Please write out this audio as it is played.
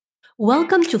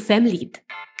Welcome to FemLead,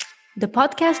 the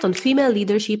podcast on female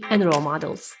leadership and role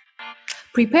models.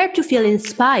 Prepare to feel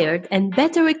inspired and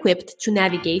better equipped to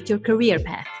navigate your career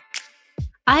path.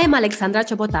 I am Alexandra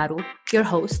Chabotaru, your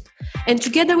host, and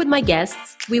together with my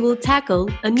guests, we will tackle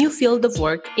a new field of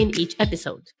work in each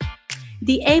episode.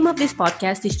 The aim of this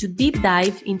podcast is to deep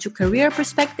dive into career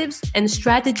perspectives and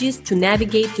strategies to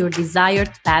navigate your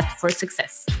desired path for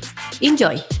success.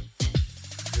 Enjoy!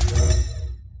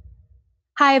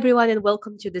 Hi, everyone, and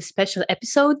welcome to this special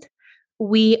episode.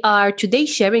 We are today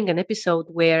sharing an episode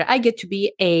where I get to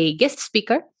be a guest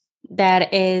speaker.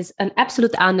 That is an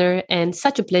absolute honor and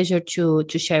such a pleasure to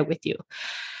share with you.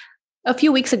 A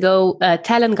few weeks ago,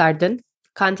 Talent Garden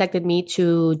contacted me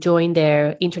to join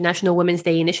their International Women's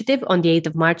Day initiative on the 8th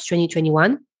of March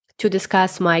 2021 to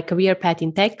discuss my career path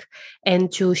in tech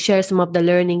and to share some of the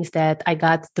learnings that I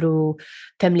got through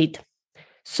FemLead.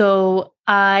 So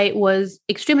I was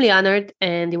extremely honored,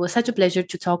 and it was such a pleasure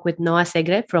to talk with Noa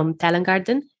Segre from Talent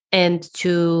Garden and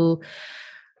to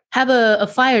have a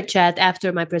fire chat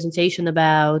after my presentation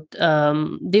about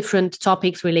different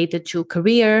topics related to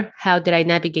career. How did I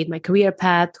navigate my career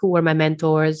path? Who were my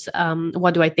mentors?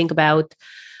 What do I think about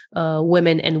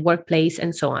women and workplace,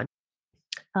 and so on.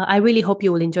 I really hope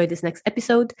you will enjoy this next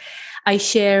episode. I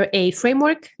share a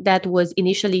framework that was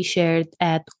initially shared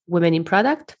at Women in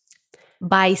Product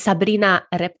by Sabrina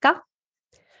Repka.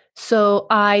 So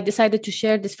I decided to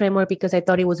share this framework because I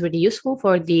thought it was really useful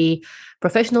for the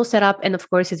professional setup. And of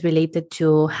course, it's related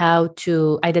to how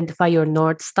to identify your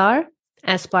North Star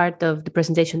as part of the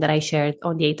presentation that I shared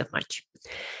on the 8th of March.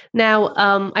 Now,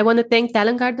 I want to thank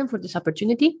Talent Garden for this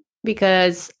opportunity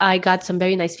because I got some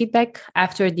very nice feedback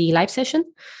after the live session.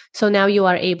 So now you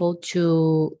are able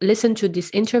to listen to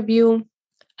this interview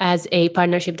as a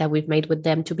partnership that we've made with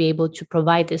them to be able to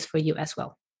provide this for you as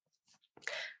well.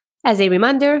 As a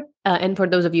reminder, and for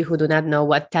those of you who do not know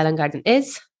what Talent Garden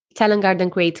is, Talent Garden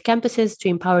creates campuses to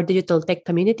empower digital tech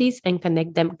communities and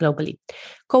connect them globally.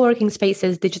 Co-working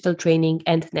spaces, digital training,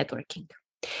 and networking.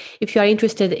 If you are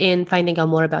interested in finding out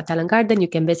more about Talent Garden, you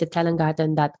can visit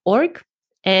talentgarden.org.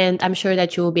 And I'm sure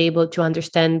that you will be able to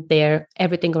understand there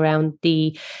everything around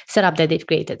the setup that they've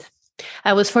created.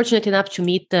 I was fortunate enough to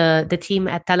meet the team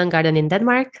at Talent Garden in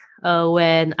Denmark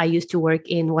when I used to work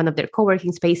in one of their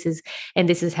co-working spaces, and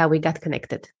this is how we got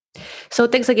connected. So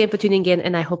thanks again for tuning in,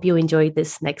 and I hope you enjoy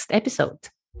this next episode.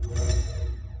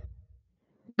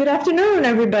 Good afternoon,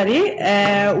 everybody.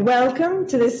 Welcome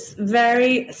to this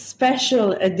very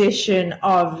special edition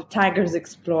of Tigers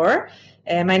Explore.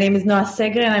 My name is Noa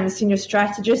Segre, and I'm a senior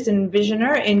strategist and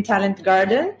visioner in Talent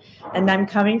Garden, and I'm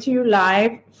coming to you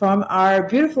live from our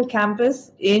beautiful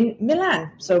campus in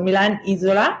Milan. So Milan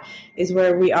Isola is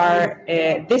where we are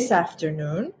this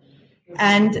afternoon.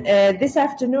 And this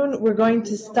afternoon, we're going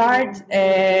to start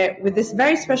with this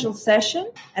very special session.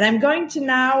 And I'm going to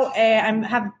now, I'm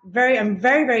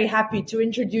very, very happy to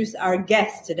introduce our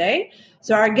guest today.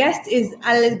 So our guest is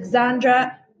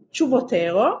Alexandra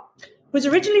Ciuboteru, who's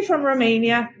originally from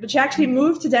Romania, but she actually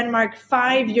moved to Denmark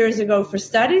 5 years ago for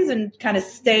studies and kind of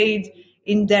stayed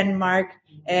in Denmark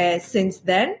since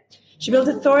then. She built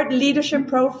a thought leadership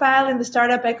profile in the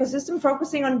startup ecosystem,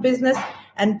 focusing on business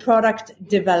and product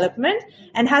development,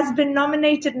 and has been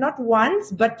nominated not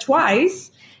once, but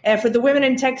twice for the Women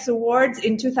in Tech Awards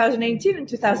in 2018 and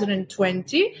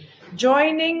 2020,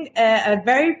 joining a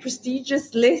very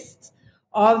prestigious list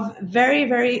of very,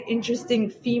 very interesting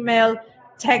female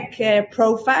tech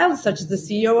profiles, such as the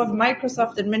CEO of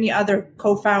Microsoft and many other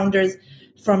co-founders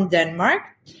from Denmark.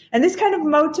 And this kind of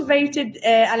motivated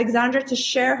Alexandra to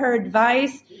share her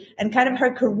advice and kind of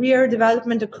her career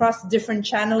development across different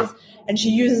channels. And she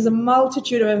uses a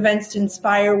multitude of events to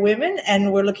inspire women.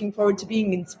 And we're looking forward to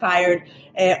being inspired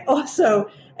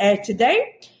also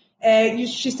today.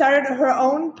 She started her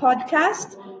own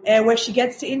podcast where she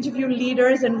gets to interview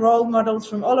leaders and role models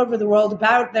from all over the world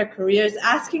about their careers,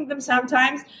 asking them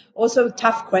sometimes also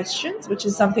tough questions, which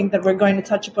is something that we're going to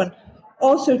touch upon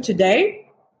also today,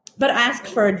 but ask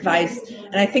for advice.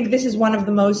 And I think this is one of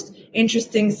the most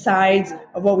interesting sides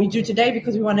of what we do today,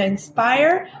 because we want to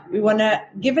inspire, we want to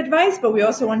give advice, but we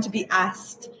also want to be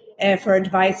asked for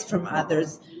advice from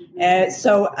others.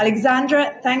 So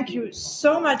Alexandra, thank you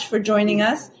so much for joining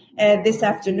us this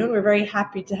afternoon. We're very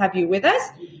happy to have you with us.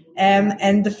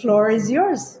 And the floor is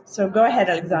yours. So go ahead,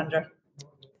 Alexandra.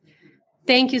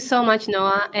 Thank you so much,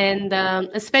 Noa. And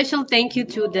a special thank you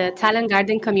to the Talent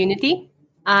Garden community.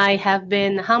 I have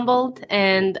been humbled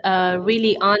and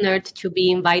really honored to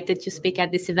be invited to speak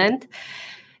at this event.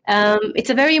 It's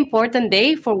a very important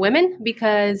day for women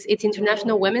because it's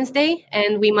International Women's Day,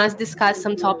 and we must discuss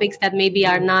some topics that maybe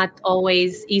are not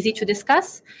always easy to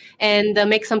discuss and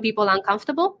make some people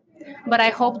uncomfortable. But I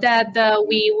hope that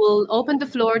we will open the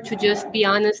floor to just be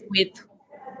honest with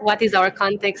what is our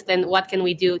context and what can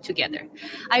we do together.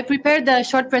 I prepared a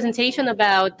short presentation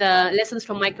about lessons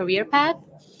from my career path.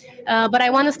 But I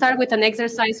want to start with an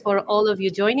exercise for all of you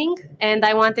joining. And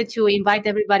I wanted to invite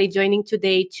everybody joining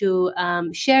today to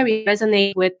share if you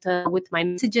resonate with my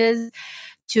messages,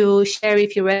 to share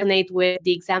if you resonate with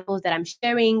the examples that I'm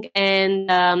sharing,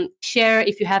 and share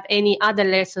if you have any other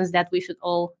lessons that we should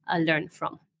all learn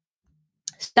from.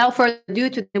 Without further ado,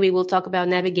 today we will talk about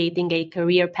navigating a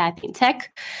career path in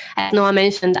tech. As Noah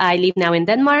mentioned, I live now in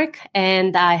Denmark,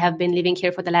 and I have been living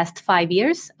here for the last 5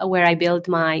 years, where I built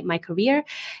my career.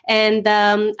 And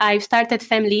I've started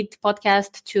FemLead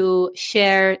podcast to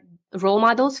share role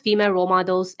models, female role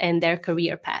models, and their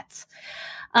career paths.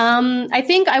 I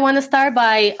think I want to start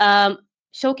by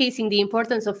showcasing the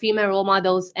importance of female role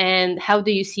models and how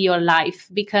do you see your life,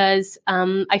 because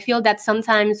I feel that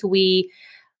sometimes we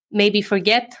maybe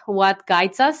forget what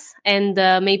guides us, and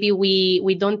maybe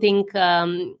we don't think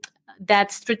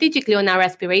that strategically on our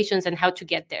aspirations and how to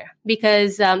get there.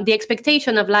 Because the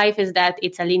expectation of life is that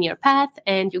it's a linear path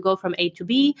and you go from A to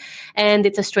B and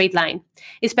it's a straight line.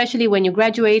 Especially when you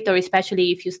graduate, or especially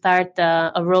if you start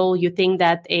a role, you think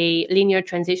that a linear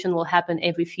transition will happen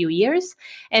every few years.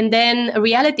 And then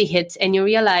reality hits and you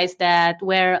realize that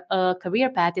where a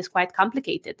career path is quite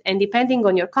complicated. And depending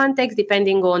on your context,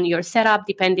 depending on your setup,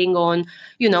 depending on,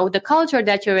 the culture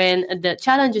that you're in, the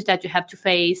challenges that you have to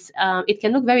face, it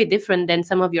can look very different than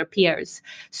some of your peers.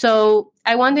 So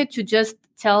I wanted to just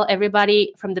tell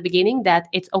everybody from the beginning that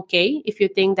it's okay if you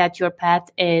think that your path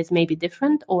is maybe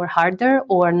different or harder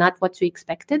or not what you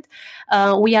expected.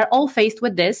 We are all faced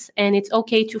with this, and it's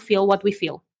okay to feel what we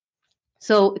feel.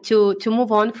 So to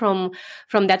move on from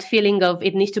that feeling of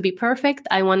it needs to be perfect,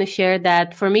 I want to share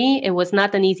that for me, it was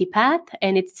not an easy path.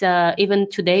 And it's even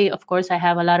today, of course, I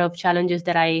have a lot of challenges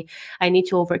that I need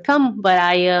to overcome. But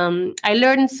I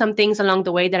learned some things along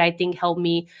the way that I think helped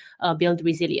me build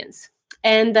resilience.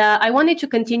 And I wanted to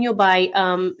continue by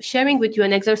sharing with you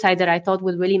an exercise that I thought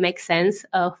would really make sense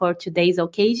for today's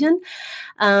occasion,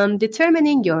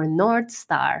 determining your North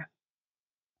Star.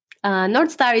 North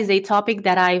Star is a topic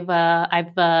that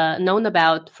I've known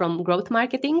about from growth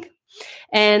marketing.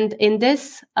 And in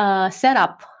this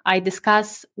setup, I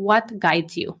discuss what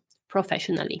guides you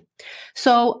professionally.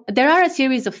 So there are a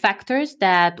series of factors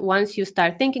that once you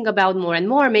start thinking about more and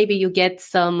more, maybe you get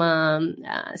some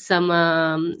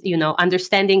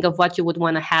understanding of what you would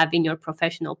want to have in your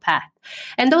professional path.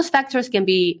 And those factors can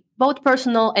be both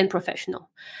personal and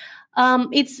professional.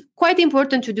 It's quite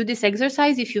important to do this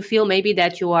exercise if you feel maybe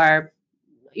that you are,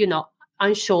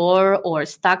 unsure or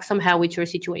stuck somehow with your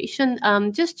situation,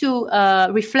 just to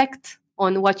reflect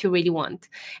on what you really want.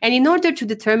 And in order to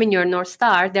determine your North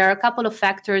Star, there are a couple of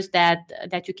factors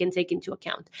that you can take into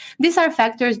account. These are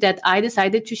factors that I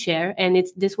decided to share, and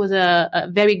this was a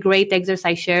very great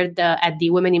exercise shared at the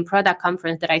Women in Product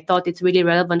conference that I thought it's really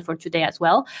relevant for today as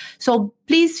well. So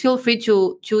please feel free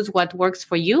to choose what works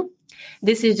for you.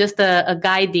 This is just a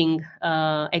guiding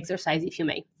exercise, if you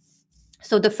may.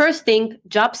 So the first thing,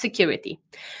 job security.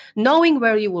 Knowing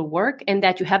where you will work and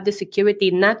that you have the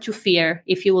security not to fear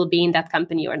if you will be in that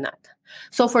company or not.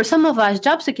 So for some of us,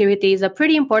 job security is a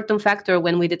pretty important factor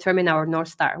when we determine our North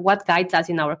Star, what guides us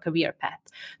in our career path.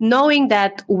 Knowing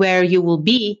that where you will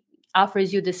be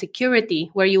offers you the security,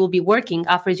 where you will be working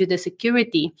offers you the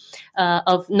security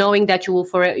of knowing that you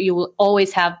will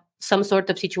always have some sort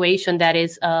of situation that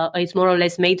is more or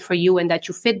less made for you, and that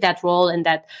you fit that role, and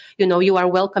that you are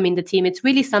welcome in the team. It's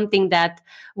really something that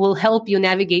will help you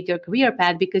navigate your career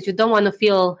path, because you don't want to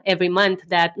feel every month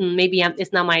that maybe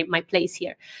it's not my place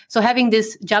here. So having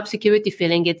this job security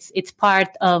feeling, it's part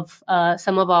of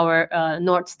some of our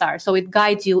North Star. So it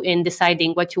guides you in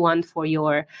deciding what you want for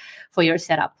your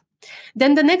setup.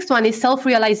 Then the next one is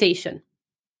self-realization.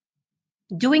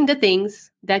 Doing the things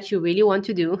that you really want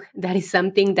to do, that is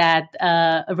something that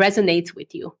resonates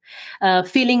with you.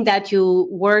 Feeling that you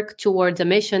work towards a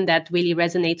mission that really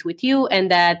resonates with you,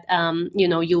 and that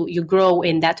you grow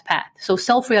in that path. So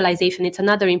self-realization, it's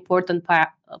another important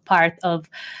part of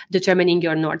determining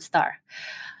your North Star.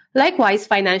 Likewise,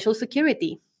 financial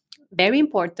security. very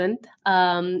important.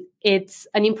 It's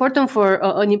an important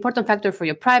factor for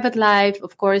your private life.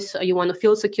 Of course, you want to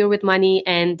feel secure with money,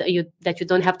 and that you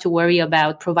don't have to worry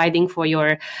about providing for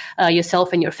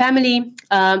yourself and your family.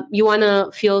 You want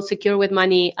to feel secure with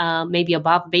money, maybe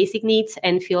above basic needs,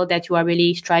 and feel that you are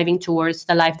really striving towards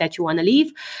the life that you want to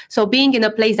live. So being in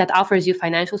a place that offers you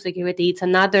financial security, it's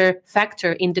another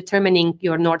factor in determining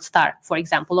your North Star, for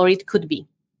example, or it could be.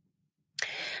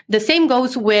 The same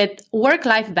goes with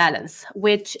work-life balance,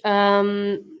 which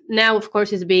now, of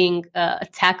course, is being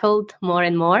tackled more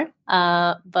and more.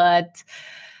 But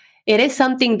it is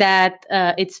something that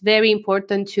it's very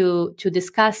important to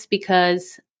discuss,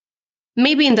 because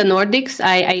maybe in the Nordics,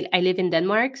 I live in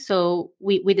Denmark, so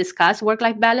we discuss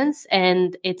work-life balance,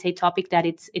 and it's a topic that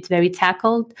it's very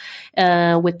tackled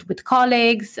with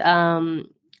colleagues.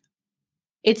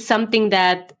 It's something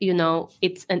that,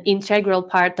 it's an integral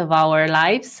part of our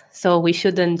lives. So we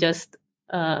shouldn't just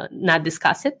not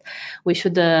discuss it. We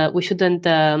shouldn't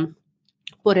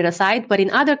put it aside. But in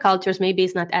other cultures, maybe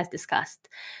it's not as discussed.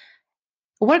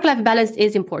 Work-life balance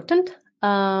is important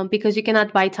because you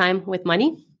cannot buy time with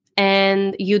money.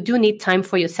 And you do need time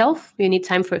for yourself. You need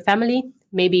time for your family.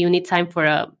 Maybe you need time for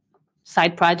a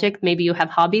side project. Maybe you have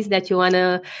hobbies that you want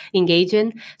to engage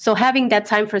in. So having that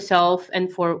time for self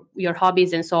and for your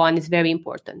hobbies and so on is very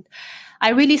important. I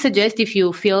really suggest, if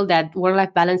you feel that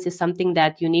work-life balance is something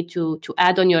that you need to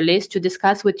add on your list, to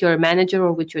discuss with your manager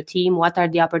or with your team what are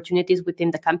the opportunities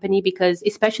within the company, because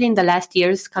especially in the last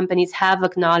years, companies have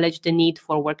acknowledged the need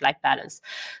for work-life balance.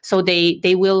 So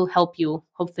they will help you,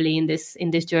 hopefully, in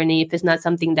this journey, if it's not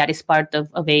something that is part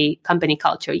of a company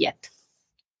culture yet.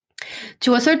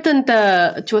 To a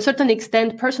certain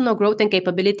extent, personal growth and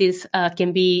capabilities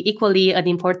can be equally an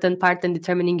important part in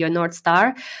determining your North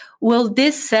Star. Will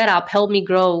this setup help me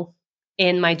grow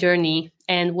in my journey?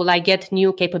 And will I get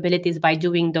new capabilities by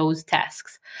doing those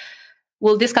tasks?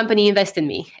 Will this company invest in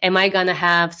me? Am I going to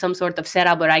have some sort of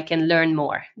setup where I can learn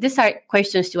more? These are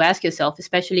questions to ask yourself,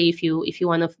 especially if you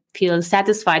want to feel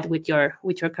satisfied with your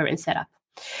current setup.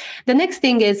 The next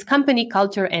thing is company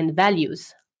culture and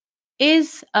values.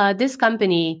 Is this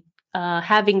company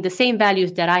having the same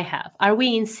values that I have? Are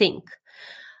we in sync?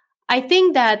 I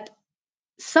think that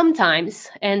sometimes,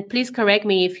 and please correct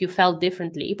me if you felt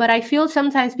differently, but I feel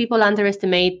sometimes people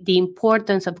underestimate the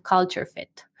importance of culture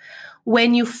fit.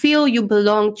 When you feel you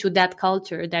belong to that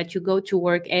culture, that you go to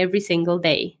work every single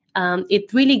day,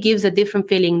 it really gives a different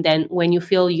feeling than when you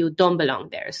feel you don't belong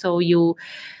there. So you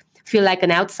feel like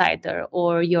an outsider,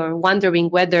 or you're wondering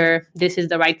whether this is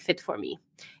the right fit for me.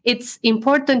 It's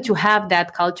important to have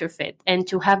that culture fit and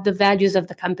to have the values of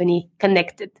the company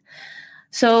connected.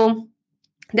 So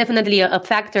definitely a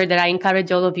factor that I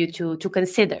encourage all of you to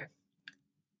consider.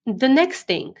 The next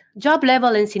thing, job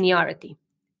level and seniority.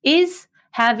 Is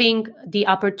having the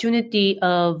opportunity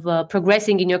of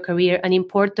progressing in your career an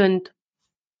important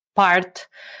part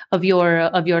of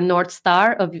your North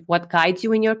Star, of what guides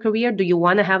you in your career? Do you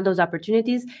want to have those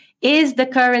opportunities? Is the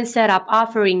current setup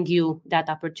offering you that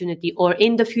opportunity, or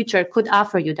in the future could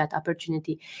offer you that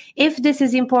opportunity? If this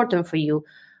is important for you,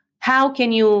 how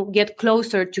can you get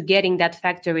closer to getting that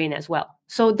factor in as well?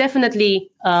 So definitely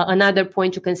another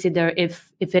point to consider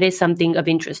if it is something of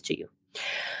interest to you.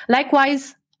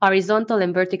 Likewise, horizontal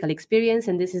and vertical experience,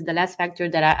 and this is the last factor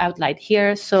that I outlined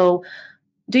here. So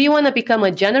do you want to become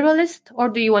a generalist, or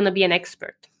do you want to be an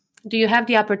expert? Do you have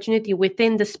the opportunity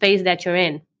within the space that you're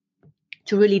in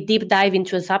to really deep dive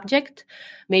into a subject,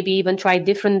 maybe even try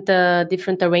different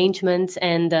arrangements?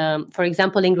 And for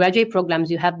example, in graduate programs,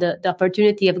 you have the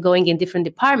opportunity of going in different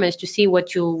departments to see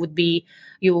what you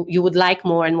would like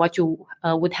more and what you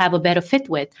would have a better fit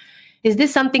with. Is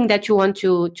this something that you want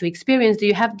to experience? Do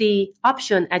you have the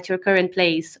option at your current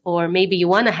place, or maybe you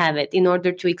want to have it in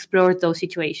order to explore those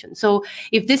situations? So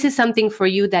if this is something for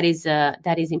you that is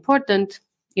important,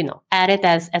 add it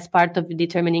as part of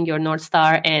determining your North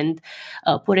Star, and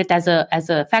put it as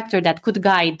a factor that could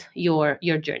guide your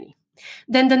journey.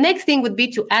 Then the next thing would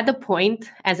be to add a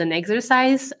point as an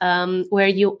exercise where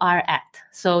you are at.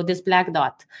 So this black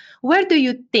dot, where do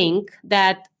you think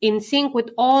that, in sync with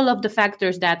all of the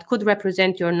factors that could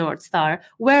represent your North Star,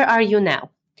 where are you now?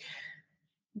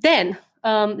 Then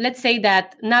let's say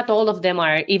that not all of them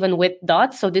are even with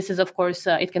dots. So this is, of course,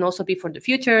 it can also be for the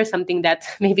future, something that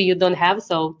maybe you don't have,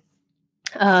 so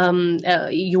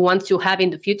you want to have in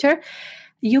the future.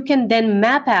 You can then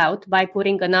map out by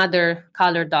putting another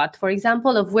color dot, for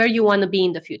example, of where you want to be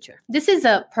in the future. This is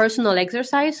a personal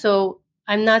exercise, so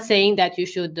I'm not saying that you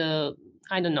should,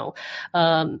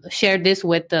 share this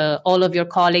with all of your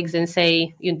colleagues and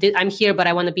say, I'm here, but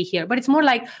I want to be here. But it's more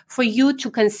like for you to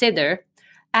consider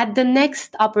at the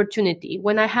next opportunity,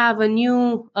 when I have a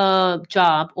new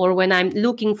job, or when I'm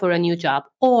looking for a new job,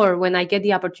 or when I get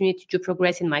the opportunity to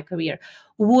progress in my career,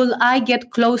 will I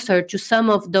get closer to some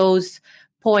of those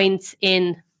points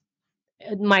in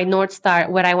my North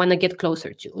Star where I want to get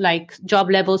closer to, like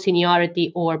job level,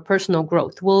 seniority, or personal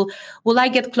growth? Will I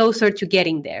get closer to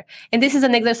getting there? And this is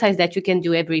an exercise that you can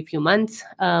do every few months,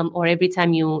 or every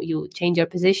time you change your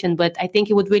position. But I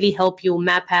think it would really help you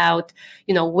map out,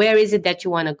 where is it that you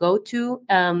want to go to,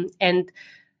 and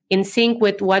in sync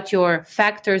with what your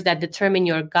factors that determine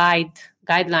your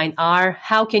guideline are,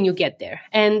 how can you get there?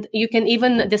 And you can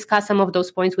even discuss some of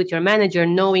those points with your manager,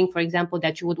 knowing, for example,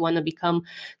 that you would want to become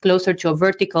closer to a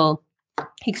vertical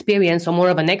experience or more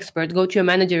of an expert. Go to your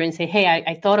manager and say, hey,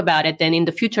 I thought about it, and in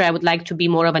the future I would like to be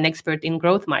more of an expert in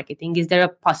growth marketing. Is there a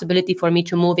possibility for me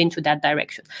to move into that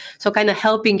direction? So kind of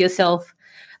helping yourself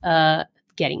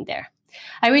getting there.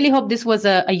 I really hope this was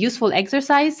a useful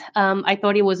exercise. I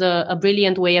thought it was a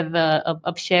brilliant way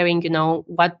of sharing,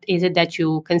 what is it that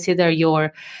you consider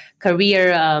your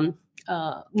career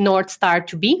North Star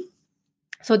to be.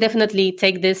 So definitely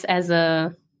take this as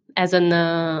an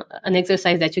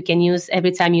exercise that you can use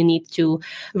every time you need to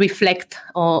reflect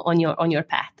on your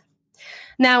path.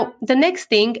 Now, the next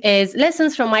thing is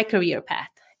lessons from my career path.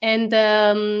 And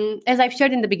as I've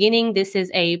shared in the beginning, this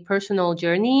is a personal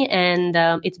journey, and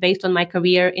it's based on my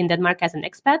career in Denmark as an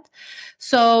expat.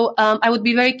 So I would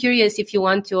be very curious if you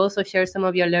want to also share some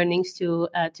of your learnings to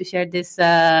share to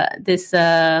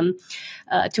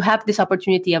have this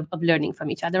opportunity of learning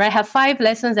from each other. I have 5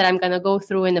 lessons that I'm going to go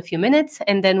through in a few minutes,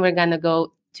 and then we're going to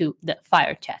go to the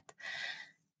fire chat.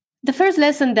 The first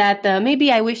lesson that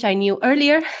maybe I wish I knew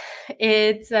earlier,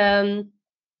 it's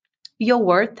your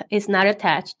worth is not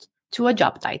attached to a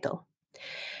job title.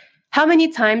 How many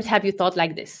times have you thought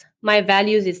like this? My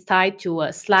values is tied to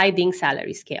a sliding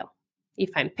salary scale. If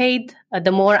I'm paid,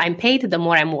 the more I'm paid, the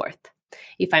more I'm worth.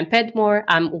 If I'm paid more,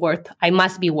 I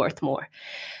must be worth more.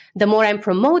 The more I'm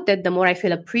promoted, the more I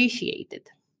feel appreciated.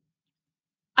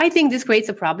 I think this creates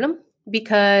a problem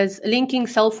because linking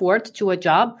self-worth to a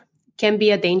job can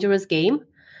be a dangerous game.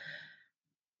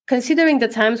 Considering the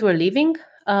times we're living,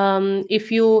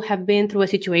 if you have been through a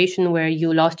situation where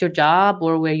you lost your job,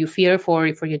 or where you fear for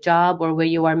your job, or where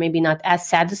you are maybe not as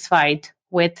satisfied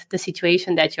with the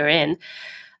situation that you're in,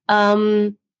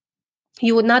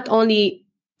 you would not only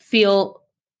feel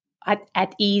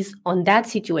at ease on that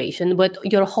situation, but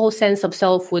your whole sense of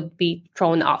self would be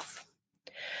thrown off.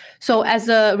 So as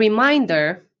a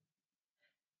reminder,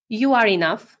 you are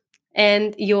enough,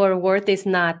 and your worth is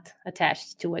not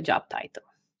attached to a job title.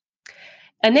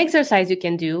 An exercise you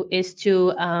can do is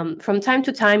to, from time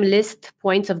to time, list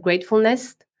points of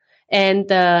gratefulness and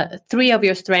 3 of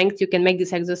your strengths. You can make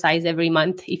this exercise every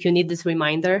month if you need this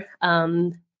reminder.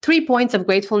 3 points of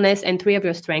gratefulness and 3 of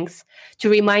your strengths to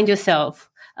remind yourself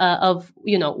of,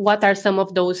 what are some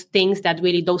of those things that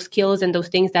really, those skills and those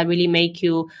things that really make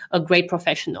you a great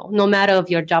professional, no matter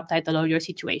of your job title or your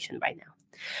situation right now.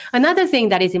 Another thing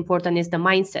that is important is the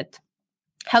mindset.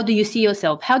 How do you see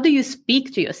yourself? How do you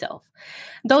speak to yourself?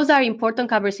 Those are important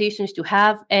conversations to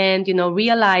have, and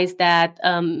realize that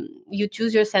you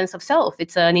choose your sense of self.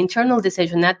 It's an internal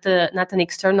decision, not an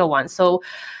external one. So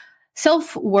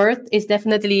self-worth is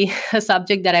definitely a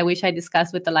subject that I wish I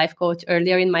discussed with a life coach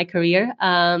earlier in my career.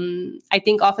 I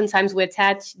think oftentimes we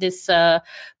attach this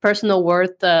personal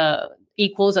worth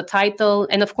equals a title.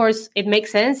 And of course, it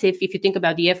makes sense if you think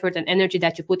about the effort and energy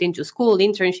that you put into school,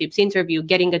 internships, interview,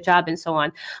 getting a job, and so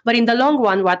on. But in the long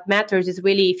run, what matters is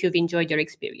really if you've enjoyed your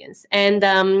experience. And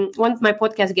one of my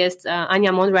podcast guests,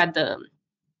 Anja Monrad,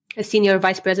 a senior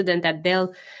vice president at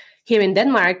Dell here in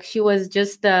Denmark, she was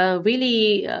just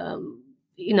really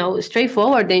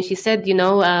straightforward. And she said,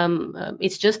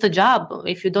 it's just a job.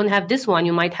 If you don't have this one,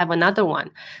 you might have another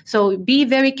one. So be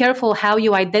very careful how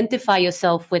you identify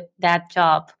yourself with that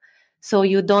job, so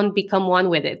you don't become one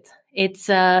with it. It's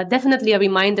definitely a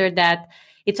reminder that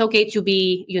it's okay to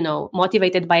be,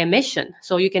 motivated by a mission.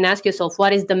 So you can ask yourself,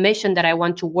 what is the mission that I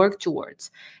want to work towards?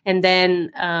 And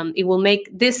then it will make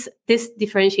this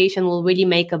differentiation will really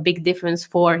make a big difference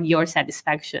for your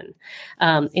satisfaction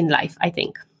in life, I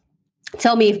think.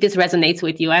 Tell me if this resonates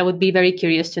with you. I would be very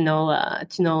curious to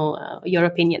know your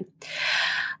opinion.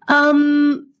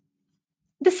 The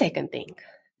second thing,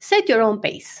 set your own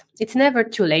pace. It's never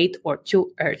too late or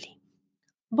too early.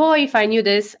 Boy, if I knew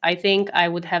this, I think I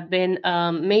would have been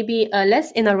maybe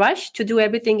less in a rush to do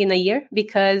everything in a year,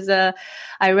 because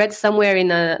I read somewhere in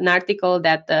an article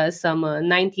that some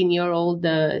 19-year-old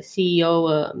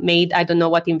CEO made, I don't know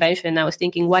what invention. And I was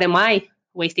thinking, what am I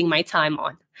wasting my time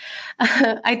on.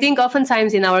 I think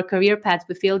oftentimes in our career paths,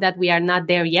 we feel that we are not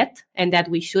there yet and that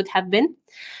we should have been.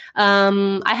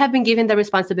 I have been given the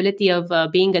responsibility of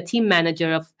being a team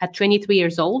manager at 23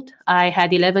 years old. I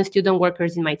had 11 student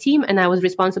workers in my team, and I was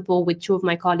responsible with two of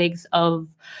my colleagues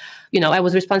I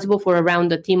was responsible for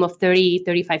around a team of 30,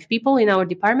 35 people in our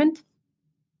department.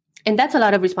 And that's a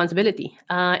lot of responsibility.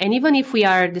 And even if we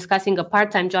are discussing a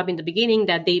part-time job in the beginning,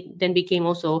 that they then became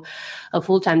also a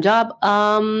full-time job,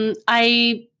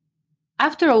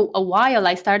 after a while,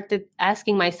 I started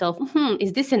asking myself,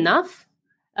 is this enough?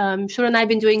 Shouldn't I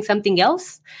been doing something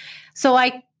else? So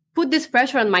I put this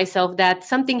pressure on myself that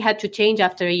something had to change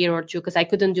after a year or two because I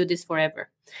couldn't do this forever.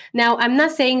 Now, I'm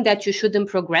not saying that you shouldn't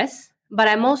progress, but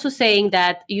I'm also saying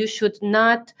that you should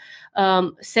not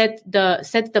set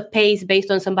the pace based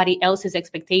on somebody else's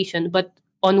expectation, but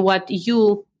on what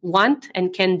you want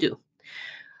and can do.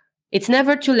 It's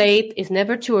never too late. It's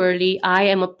never too early. I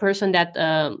am a person that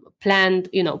planned,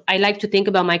 I like to think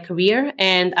about my career,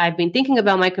 and I've been thinking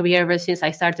about my career ever since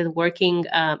I started working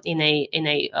in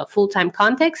a full-time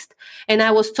context. And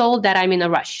I was told that I'm in a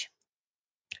rush.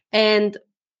 And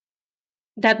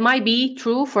that might be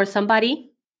true for somebody,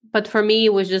 but for me,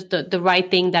 it was just the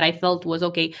right thing that I felt was,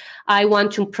 okay, I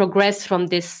want to progress from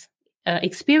this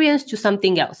experience to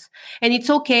something else. And it's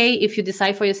okay if you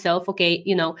decide for yourself, okay,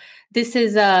 this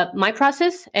is my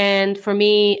process. And for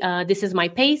me, this is my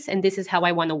pace and this is how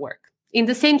I want to work. In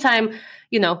the same time,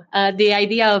 the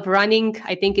idea of running,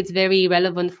 I think it's very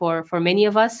relevant for many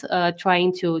of us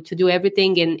trying to do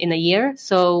everything in a year.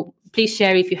 So please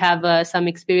share if you have some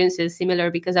experiences similar,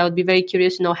 because I would be very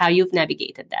curious to know how you've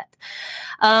navigated that.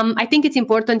 I think it's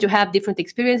important to have different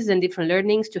experiences and different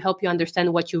learnings to help you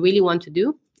understand what you really want to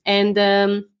do. And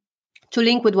to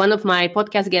link with one of my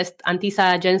podcast guests,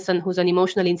 Antisa Jensen, who's an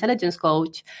emotional intelligence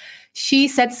coach, she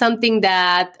said something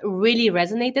that really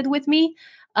resonated with me.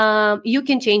 You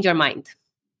can change your mind.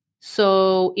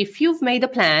 So if you've made a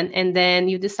plan and then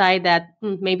you decide that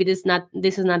maybe this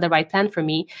is not the right plan for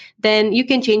me, then you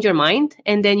can change your mind,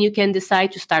 and then you can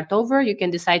decide to start over. You can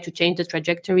decide to change the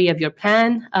trajectory of your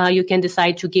plan. You can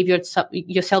decide to give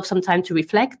yourself some time to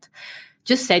reflect.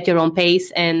 Just set your own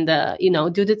pace and,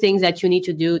 do the things that you need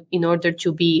to do in order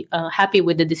to be happy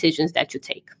with the decisions that you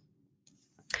take.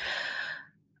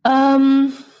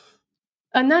 Another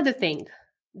thing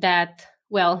that,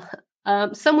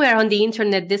 somewhere on the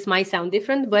internet, this might sound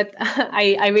different, but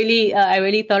I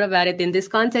really thought about it in this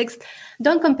context.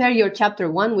 Don't compare your chapter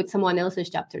 1 with someone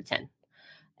else's chapter 10.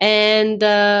 And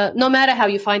no matter how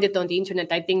you find it on the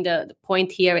internet, I think the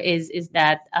point here is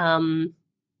that,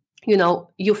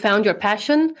 you found your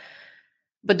passion,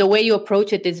 but the way you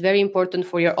approach it is very important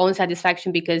for your own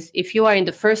satisfaction, because if you are in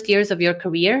the first years of your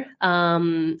career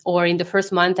or in the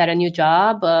first month at a new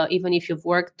job, even if you've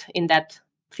worked in that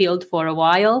field for a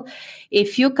while,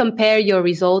 if you compare your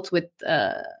results with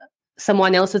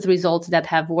someone else's results that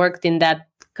have worked in that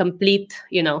complete,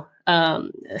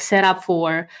 setup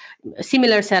for a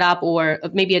similar setup or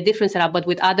maybe a different setup, but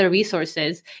with other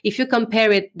resources, if you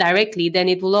compare it directly, then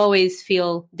it will always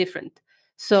feel different.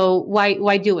 So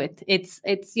why do it? It's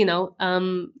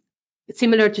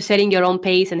similar to setting your own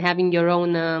pace and having your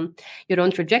own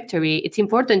trajectory. It's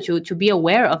important to be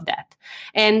aware of that.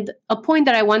 And a point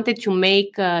that I wanted to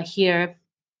make here,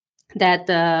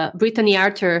 that Brittany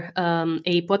Arthur,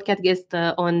 a podcast guest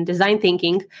on design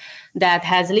thinking that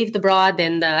has lived abroad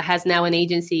and has now an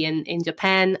agency in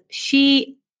Japan,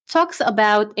 she talks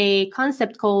about a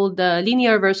concept called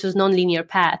linear versus non-linear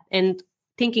path. And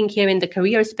thinking here in the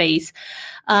career space,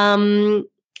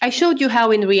 I showed you how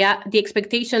the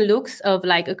expectation looks of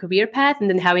like a career path, and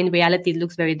then how in reality it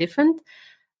looks very different.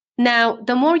 Now,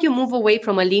 the more you move away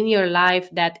from a linear life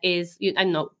that is,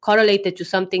 correlated to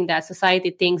something that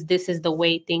society thinks this is the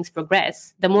way things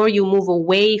progress, the more you move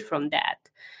away from that,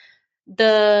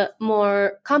 the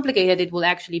more complicated it will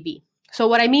actually be. So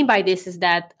what I mean by this is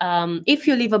that if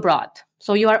you live abroad,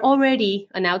 so you are already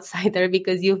an outsider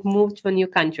because you've moved to a new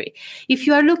country. If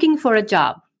you are looking for a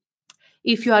job,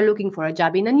 in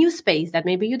a new space that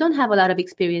maybe you don't have a lot of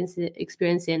experience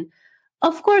in,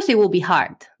 of course, it will be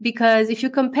hard, because if you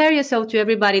compare yourself to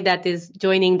everybody that is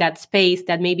joining that space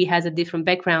that maybe has a different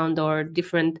background or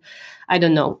different,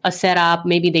 a setup,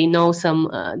 maybe they know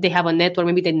they have a network,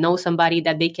 maybe they know somebody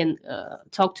that they can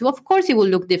talk to, of course, it will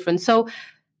look different. So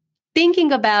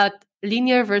thinking about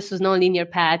linear versus non-linear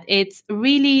path, it's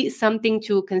really something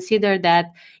to consider,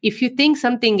 that if you think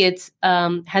something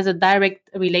has a direct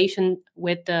relation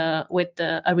with a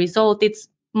result, it's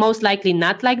most likely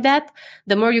not like that.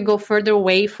 The more you go further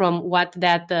away from what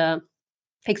that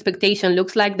expectation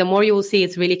looks like, the more you will see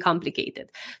it's really complicated.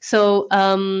 So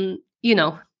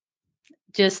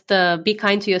just be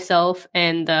kind to yourself,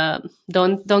 and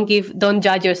don't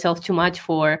judge yourself too much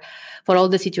for all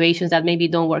the situations that maybe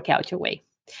don't work out your way.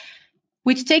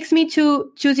 Which takes me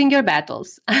to choosing your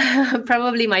battles.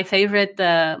 Probably my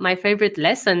favorite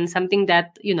lesson, something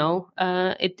that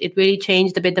it really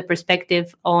changed a bit the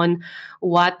perspective on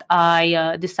what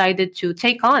I decided to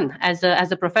take on as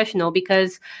a professional,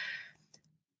 because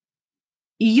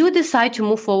you decide to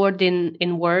move forward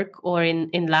in work or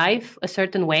in life a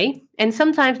certain way, and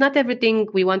sometimes not everything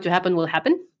we want to happen will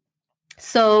happen.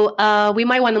 So we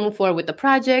might want to move forward with the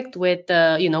project,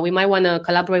 we might want to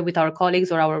collaborate with our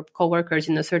colleagues or our coworkers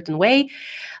in a certain way,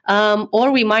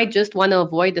 or we might just want to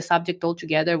avoid the subject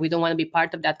altogether. We don't want to be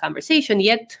part of that conversation,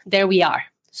 yet there we are.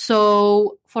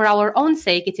 So for our own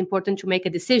sake, it's important to make a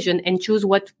decision and choose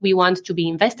what we want to be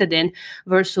invested in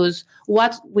versus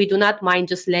what we do not mind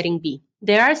just letting be.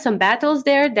 There are some battles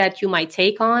there that you might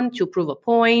take on to prove a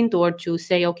point, or to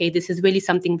say, okay, this is really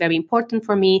something very important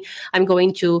for me. I'm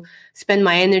going to spend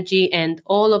my energy and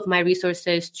all of my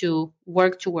resources to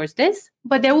work towards this.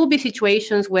 But there will be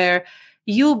situations where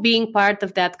you being part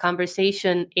of that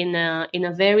conversation in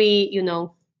a very,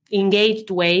 engaged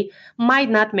way might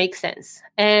not make sense.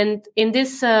 And in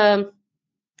this, I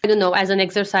don't know, as an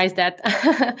exercise that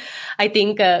I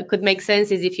think could make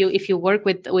sense is if you work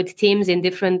with teams in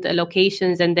different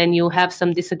locations, and then you have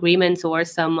some disagreements or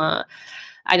some,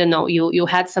 I don't know, you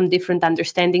had some different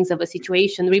understandings of a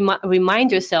situation.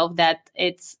 Remind yourself that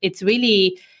it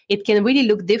can really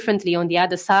look differently on the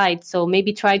other side. So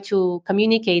maybe try to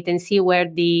communicate and see where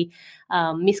the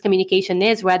miscommunication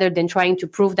is, rather than trying to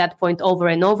prove that point over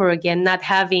and over again, not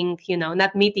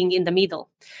meeting in the middle.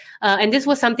 And this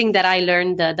was something that I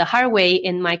learned the hard way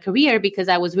in my career, because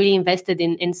I was really invested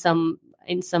in some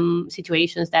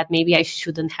situations that maybe I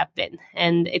shouldn't have been.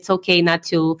 And it's okay not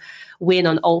to win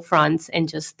on all fronts, and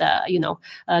just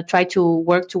try to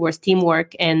work towards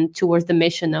teamwork and towards the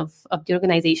mission of the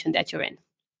organization that you're in.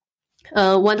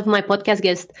 One of my podcast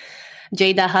guests,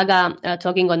 Jada Haga,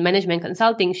 talking on management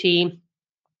consulting, she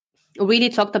really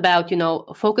talked about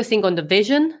focusing on the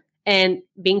vision and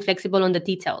being flexible on the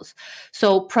details.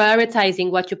 So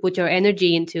prioritizing what you put your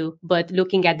energy into, but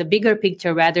looking at the bigger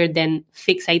picture rather than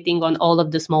fixating on all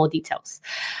of the small details.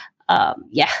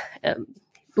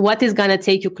 What is going to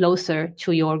take you closer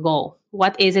to your goal?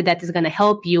 What is it that is going to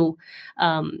help you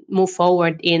move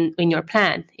forward in your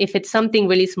plan? If it's something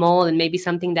really small and maybe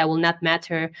something that will not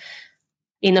matter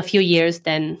in a few years,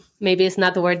 then maybe it's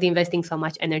not worth investing so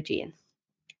much energy in.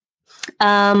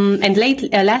 And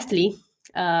lastly,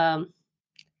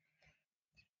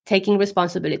 taking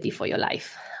responsibility for your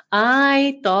life.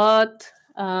 I thought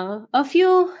a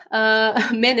few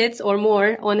minutes or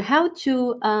more on how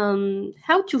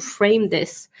to frame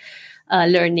this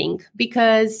learning,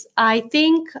 because I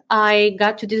think I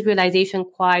got to this realization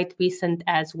quite recent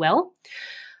as well.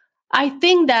 I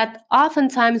think that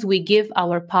oftentimes we give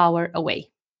our power away.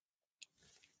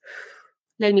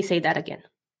 Let me say that again.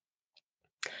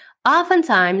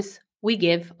 Oftentimes we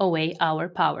give away our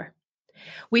power.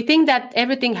 We think that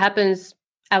everything happens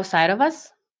outside of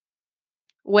us,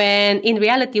 when in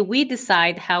reality, we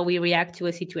decide how we react to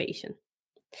a situation.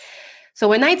 So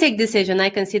when I take decision, I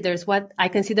consider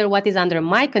what is under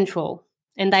my control,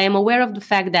 and I am aware of the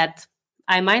fact that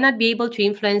I might not be able to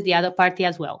influence the other party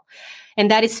as well.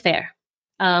 And that is fair.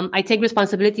 I take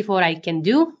responsibility for what I can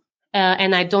do,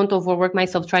 and I don't overwork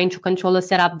myself trying to control a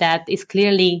setup that is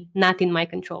clearly not in my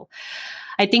control.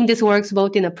 I think this works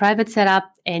both in a private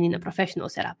setup and in a professional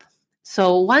setup.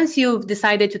 So once you've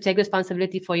decided to take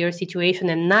responsibility for your situation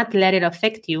and not let it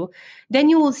affect you, then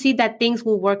you will see that things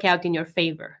will work out in your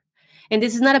favor. And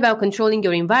this is not about controlling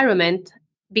your environment,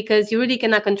 because you really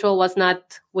cannot control what's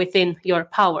not within your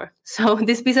power. So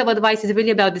this piece of advice is really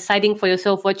about deciding for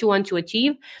yourself what you want to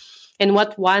achieve and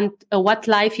what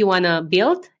life you want to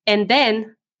build. And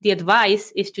then the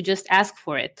advice is to just ask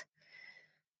for it.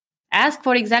 Ask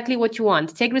for exactly what you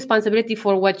want. Take responsibility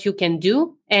for what you can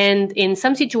do. And in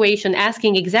some situation,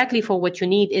 asking exactly for what you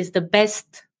need is the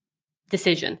best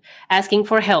decision. Asking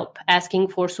for help, asking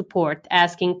for support,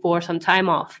 asking for some time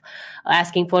off,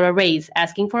 asking for a raise,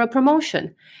 asking for a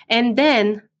promotion. And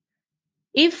then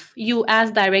if you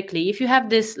ask directly, if you have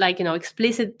this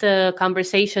explicit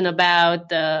conversation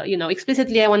about,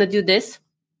 explicitly, I want to do this,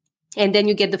 and then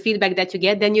you get the feedback that you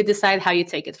get, then you decide how you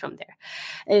take it from there.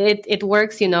 It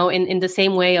works, in the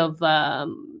same way of,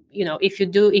 if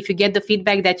you get the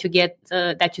feedback that you get,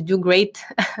 that you do great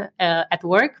at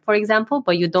work, for example,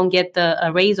 but you don't get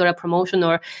a raise or a promotion,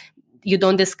 or you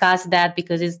don't discuss that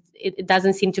because it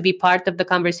doesn't seem to be part of the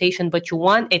conversation, but you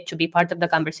want it to be part of the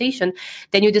conversation,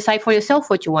 then you decide for yourself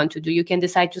what you want to do. You can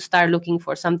decide to start looking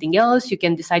for something else. You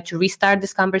can decide to restart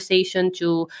this conversation,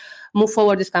 to move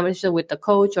forward this conversation with a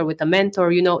coach or with a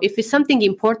mentor. If it's something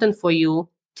important for you,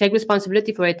 take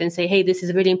responsibility for it and say, hey, this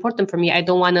is really important for me. I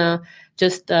don't want to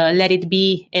just let it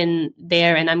be in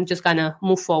there, and I'm just going to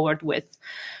move forward with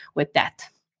that.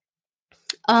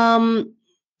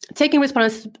 Taking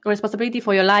responsibility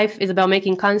for your life is about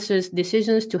making conscious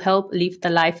decisions to help live the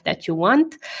life that you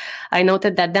want. I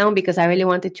noted that down because I really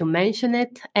wanted to mention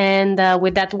it. And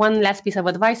with that one last piece of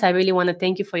advice, I really want to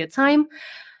thank you for your time.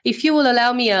 If you will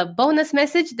allow me a bonus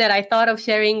message that I thought of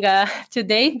sharing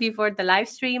today before the live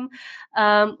stream,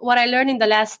 what I learned in the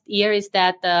last year is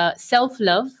that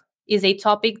self-love is a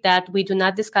topic that we do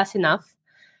not discuss enough.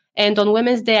 And on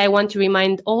Women's Day, I want to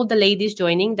remind all the ladies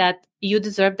joining that you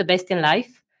deserve the best in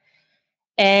life.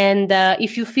 And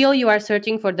if you feel you are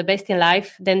searching for the best in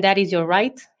life, then that is your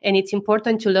right. And it's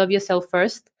important to love yourself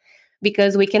first,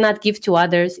 because we cannot give to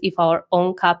others if our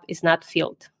own cup is not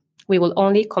filled. We will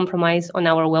only compromise on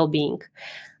our well-being.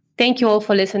 Thank you all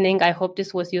for listening. I hope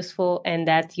this was useful and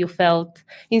that you felt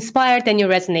inspired and you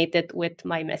resonated with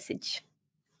my message.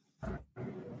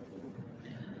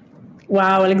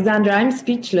 Wow, Alexandra, I'm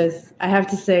speechless. I have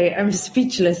to say, I'm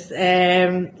speechless.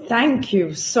 Thank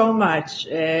you so much.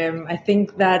 I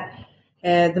think that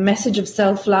the message of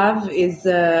self-love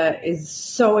is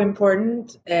so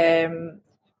important,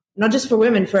 not just for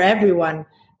women, for everyone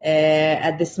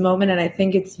at this moment. And I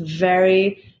think it's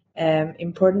very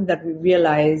important that we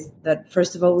realize that,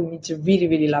 first of all, we need to really,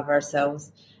 really love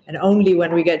ourselves. And only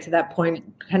when we get to that point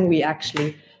can we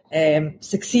actually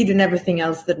succeed in everything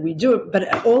else that we do.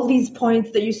 But all these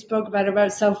points that you spoke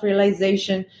about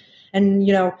self-realization and,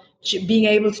 being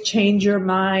able to change your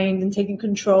mind and taking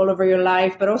control over your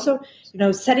life, but also,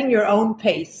 setting your own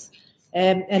pace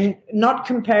and not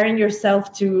comparing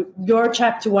yourself to your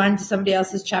chapter 1 to somebody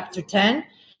else's chapter 10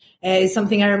 is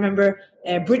something I remember.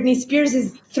 Britney Spears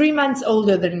is 3 months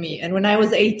older than me. And when I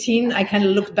was 18, I kind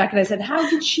of looked back and I said, how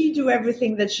did she do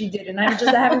everything that she did? And I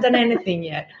haven't done anything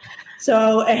yet.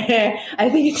 So I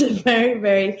think it's a very,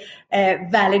 very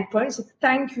valid point. So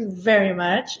thank you very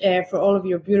much for all of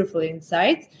your beautiful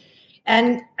insights.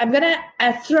 And I'm going to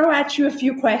throw at you a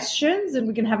few questions and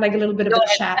we can have like a little bit of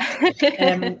a chat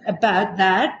about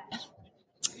that.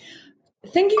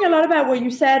 Thinking a lot about what you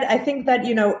said, I think that,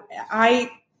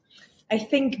 I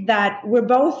think that we're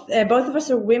both of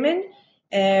us are women,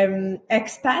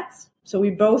 expats. So we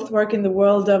both work in the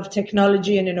world of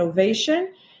technology and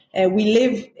innovation. We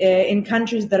live in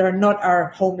countries that are not our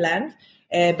homeland,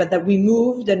 but that we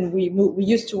moved and we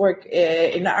used to work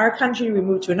in our country. We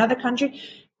moved to another country,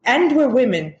 and we're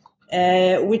women,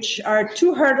 which are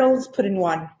two hurdles put in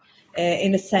one,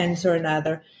 in a sense or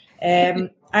another. I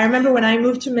remember when I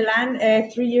moved to Milan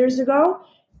 3 years ago,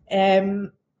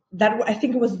 that I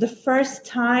think it was the first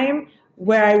time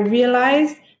where I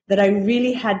realized that I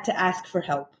really had to ask for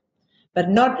help, but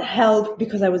not help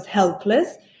because I was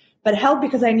helpless, but help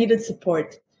because I needed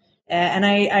support. And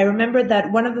I remember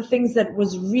that one of the things that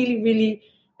was really, really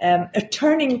a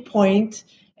turning point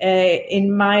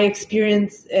in my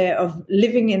experience of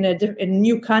living in a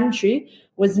new country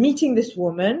was meeting this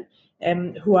woman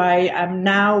who I am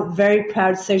now very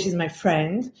proud to say she's my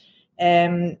friend,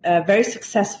 a very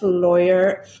successful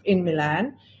lawyer in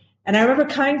Milan. And I remember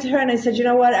coming to her and I said, you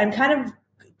know what, I'm kind of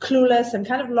clueless, I'm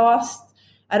kind of lost.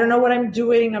 I don't know what I'm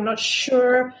doing. I'm not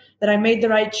sure that I made the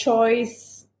right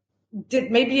choice.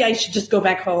 Maybe I should just go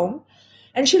back home.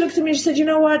 And she looked at me and she said, you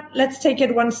know what, let's take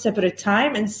it one step at a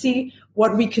time and see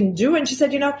what we can do. And she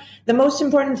said, the most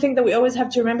important thing that we always have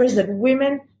to remember is that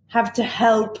women have to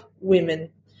help women.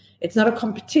 It's not a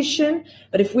competition,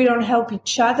 but if we don't help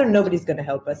each other, nobody's going to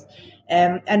help us.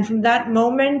 And from that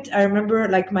moment, I remember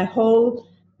like my whole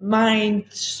mind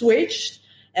switched,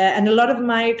 and a lot of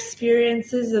my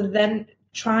experiences of then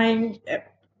turning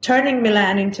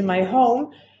Milan into my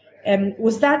home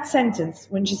was that sentence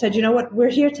when she said, you know what, we're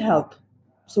here to help.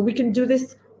 So we can do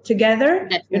this together.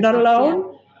 Definitely. You're not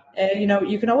alone. Yeah.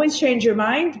 You can always change your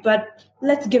mind, but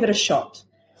let's give it a shot.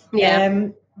 Yeah.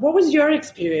 What was your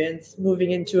experience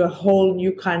moving into a whole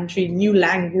new country, new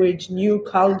language, new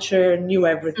culture, new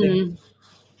everything?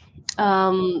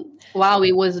 Wow,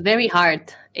 it was very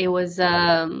hard. It was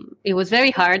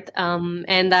very hard,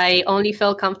 and I only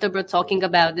felt comfortable talking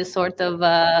about this sort of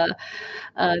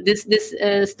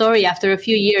this story after a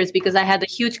few years because I had a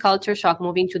huge culture shock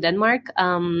moving to Denmark.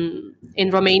 In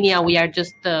Romania, we are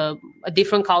just a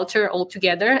different culture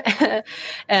altogether,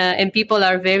 and people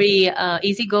are very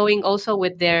easygoing also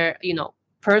with their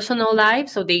personal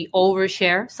lives, so they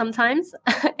overshare sometimes.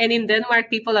 And in Denmark,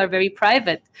 people are very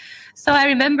private. So I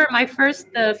remember my first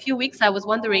few weeks, I was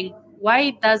wondering,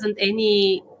 why doesn't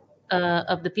any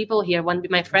of the people here want to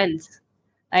be my friends?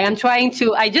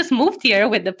 I just moved here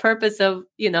with the purpose of,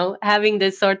 having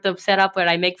this sort of setup where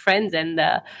I make friends, and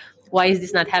why is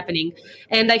this not happening?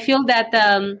 And I feel that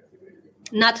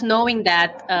not knowing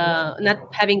that,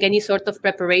 not having any sort of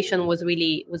preparation was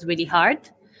really hard.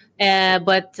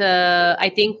 But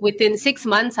I think within 6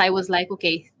 months, I was like,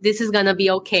 okay, this is gonna be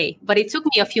okay. But it took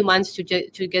me a few months to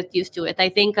get used to it. I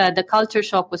think the culture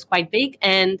shock was quite big,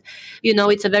 and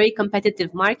it's a very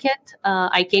competitive market.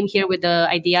 I came here with the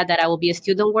idea that I will be a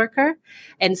student worker,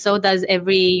 and so does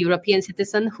every European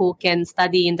citizen who can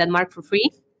study in Denmark for free.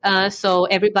 So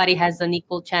everybody has an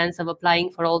equal chance of applying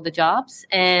for all the jobs.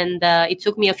 And it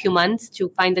took me a few months to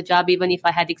find a job, even if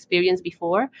I had experience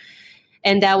before.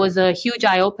 And that was a huge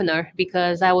eye opener,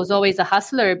 because I was always a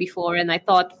hustler before. And I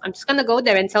thought, I'm just going to go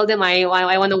there and tell them I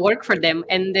want to work for them.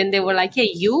 And then they were like, hey,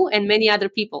 you and many other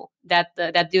people that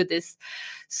do this.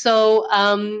 So,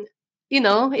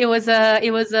 it was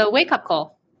a wake up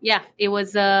call. Yeah, it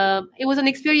was an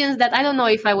experience that I don't know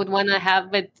if I would want to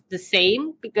have it the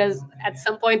same, because at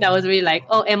some point I was really like,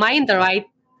 oh, am I in the right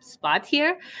spot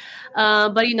here?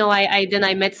 But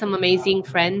I met some amazing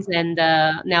friends, and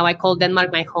now I call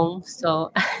Denmark my home.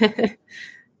 So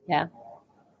yeah.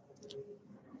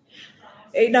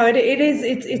 No, it is.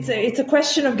 It's a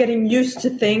question of getting used to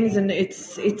things, and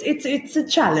it's a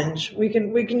challenge. We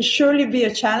can surely be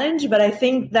a challenge, but I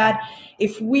think that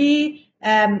if we,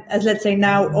 as let's say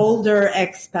now older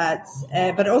expats,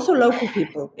 but also local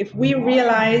people, if we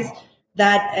realize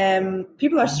that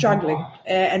people are struggling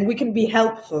and we can be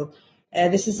helpful,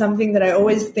 this is something that I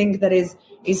always think that is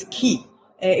key.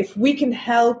 If we can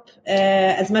help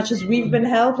as much as we've been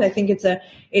helped, I think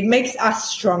it makes us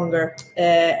stronger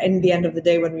in the end of the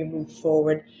day when we move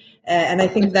forward. And I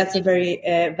think that's a very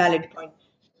valid point.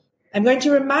 I'm going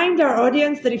to remind our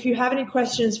audience that if you have any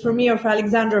questions for me or for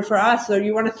Alexander or for us, or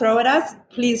you want to throw at us,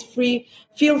 please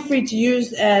feel free to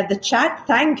use the chat.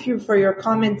 Thank you for your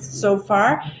comments so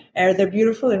far. They're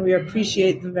beautiful and we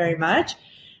appreciate them very much.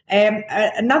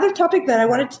 Another topic that I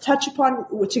wanted to touch upon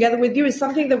together with you is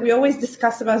something that we always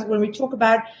discuss about when we talk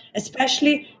about,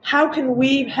 especially how can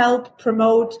we help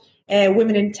promote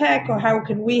women in tech, or how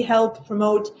can we help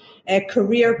promote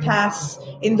career paths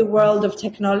in the world of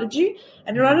technology.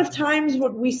 And a lot of times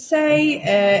what we say,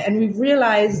 and we've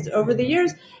realized over the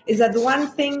years, is that the one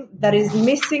thing that is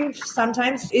missing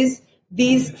sometimes is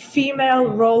these female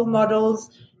role models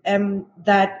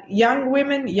that younger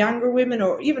women,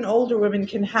 or even older women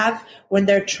can have when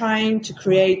they're trying to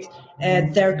create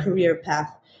their career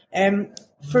path.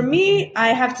 For me, I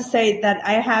have to say that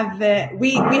I have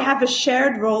we have a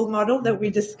shared role model that we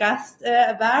discussed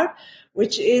about,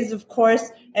 which is, of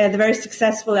course, the very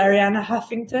successful Arianna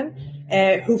Huffington,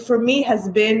 who for me has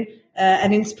been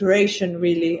an inspiration,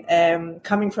 really,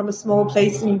 coming from a small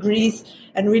place in Greece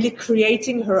and really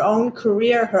creating her own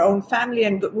career, her own family,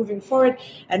 and moving forward,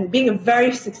 and being a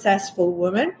very successful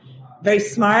woman, very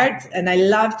smart. And I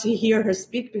love to hear her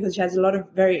speak because she has a lot of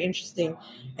very interesting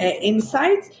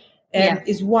insights.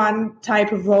 Is one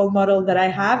type of role model that I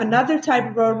have. Another type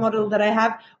of role model that I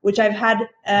have, which I've had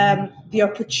the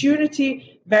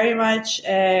opportunity very much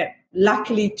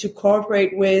luckily to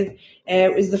cooperate with,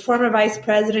 is the former vice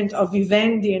president of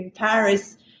Vivendi in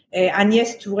Paris,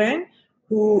 Agnès Touraine,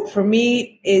 who for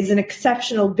me is an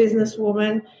exceptional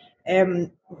businesswoman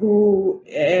who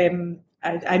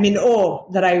I'm in awe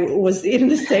that I was in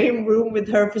the same room with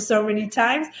her for so many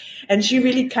times. And she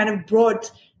really kind of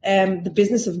brought the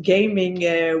business of gaming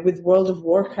with World of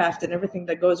Warcraft and everything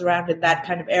that goes around in that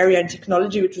kind of area and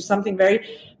technology, which was something very,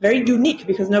 very unique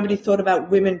because nobody thought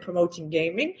about women promoting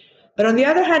gaming. But on the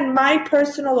other hand, my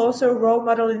personal also role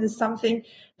model is something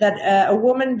that a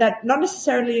woman that not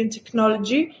necessarily in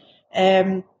technology,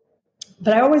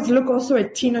 but I always look also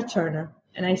at Tina Turner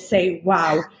and I say,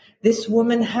 wow, this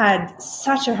woman had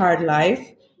such a hard life.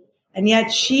 And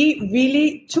yet she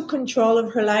really took control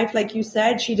of her life. Like you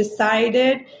said, she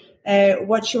decided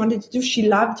what she wanted to do. She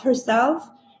loved herself.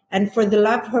 And for the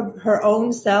love of her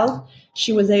own self,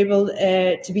 she was able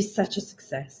to be such a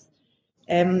success.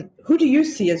 Who do you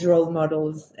see as role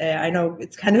models? I know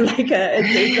it's kind of like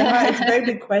it's a very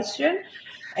big question.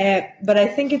 But I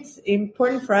think it's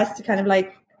important for us to kind of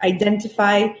like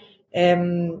identify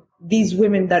these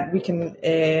women that we can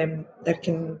that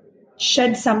can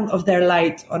shed some of their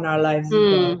light on our lives as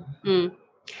well.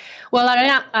 Well,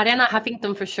 Ariana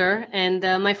Huffington for sure, and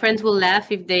my friends will laugh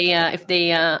if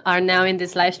they are now in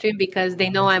this live stream because they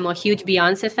know I'm a huge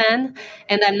Beyonce fan,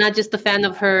 and I'm not just a fan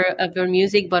of her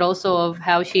music, but also of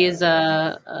how she is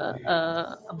a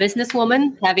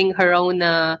businesswoman, having her own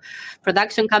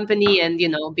production company, and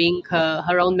being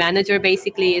her own manager.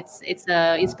 Basically, it's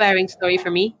an inspiring story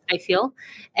for me, I feel.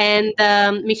 And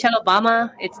Michelle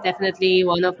Obama, it's definitely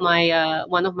one of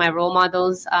my role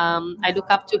models. I look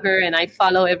up to her and I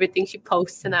follow everything she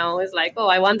posts, and I always like, oh,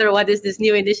 I wonder what is this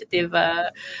new initiative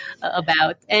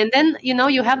about. And then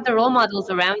you have the role models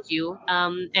around you,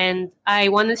 and I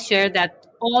want to share that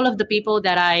all of the people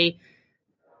that I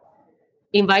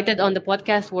invited on the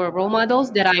podcast were role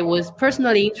models that I was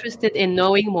personally interested in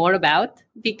knowing more about,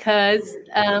 because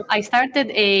I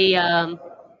started a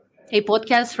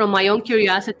podcast from my own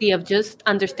curiosity of just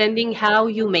understanding how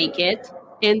you make it,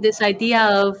 and this idea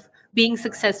of being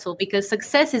successful, because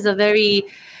success is a very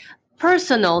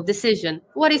personal decision.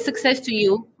 What is success to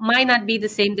you might not be the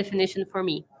same definition for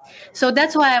me. So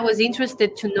that's why I was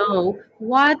interested to know,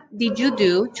 what did you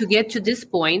do to get to this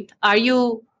point? Are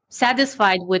you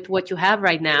satisfied with what you have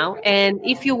right now? And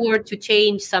if you were to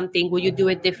change something, would you do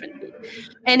it differently?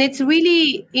 And it's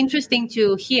really interesting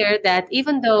to hear that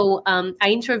even though I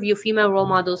interview female role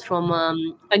models from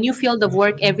a new field of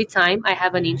work every time I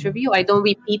have an interview, I don't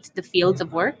repeat the fields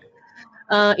of work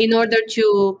in order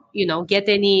to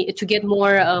get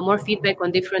more feedback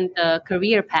on different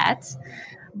career paths.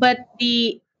 But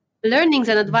the learnings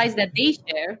and advice that they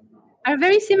share are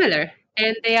very similar.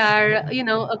 And they are,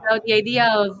 about the idea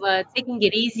of taking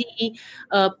it easy,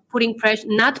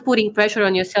 not putting pressure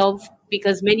on yourself,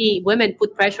 because many women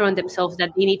put pressure on themselves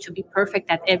that they need to be perfect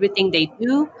at everything they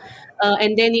do.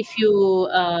 And then if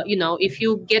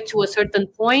you get to a certain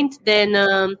point,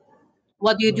 then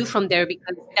what do you do from there?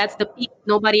 Because that's the peak.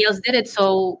 Nobody else did it.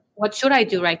 So what should I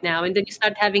do right now? And then you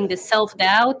start having this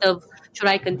self-doubt of, should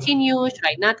I continue? Should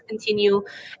I not continue?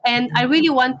 And I really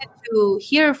wanted to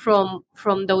hear from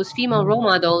those female role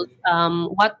models,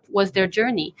 what was their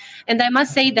journey. And I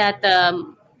must say that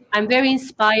I'm very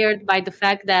inspired by the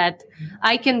fact that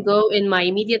I can go in my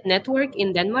immediate network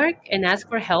in Denmark and ask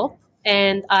for help,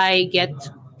 and I get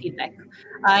feedback.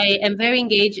 I am very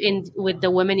engaged with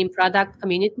the women in product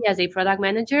community as a product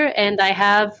manager, and I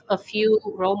have a few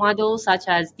role models such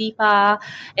as Deepa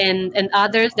and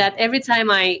others that every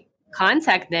time I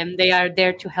contact them, they are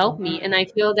there to help me. And I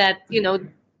feel that,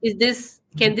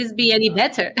 can this be any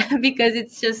better? Because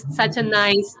it's just such a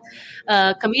nice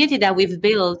community that we've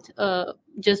built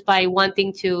just by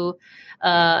wanting to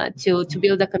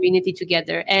build a community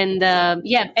together. And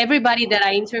everybody that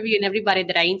I interview and everybody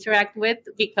that I interact with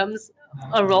becomes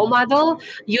a role model.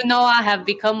 I have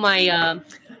become my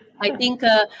I think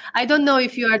I don't know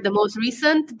if you are the most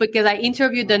recent, because I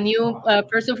interviewed a new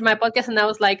person for my podcast, and I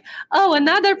was like, oh,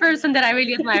 another person that I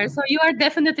really admire. So you are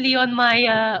definitely on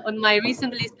my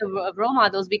recent list of role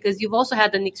models, because you've also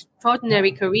had an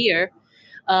extraordinary career.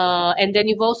 And then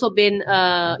you've also been,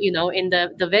 in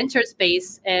the venture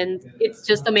space, and it's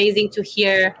just amazing to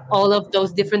hear all of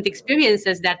those different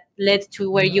experiences that led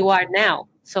to where you are now.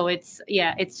 So it's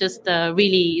just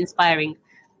really inspiring.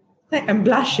 I'm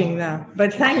blushing now,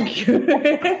 but thank you.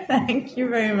 Thank you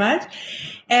very much.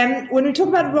 When we talk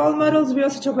about role models, we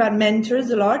also talk about mentors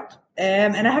a lot.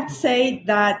 And I have to say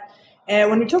that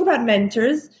when we talk about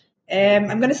mentors,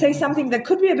 I'm going to say something that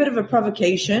could be a bit of a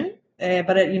provocation.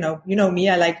 But you know me,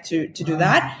 I like to do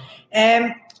that.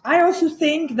 I also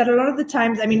think that a lot of the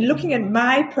times, looking at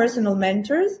my personal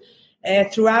mentors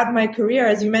throughout my career,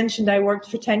 as you mentioned, I worked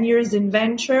for 10 years in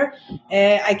venture.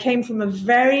 I came from a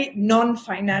very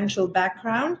non-financial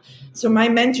background. So my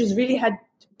mentors really had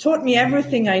taught me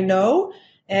everything I know,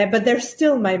 but they're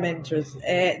still my mentors.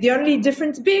 The only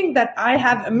difference being that I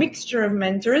have a mixture of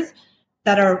mentors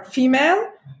that are female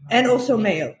and also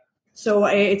male. So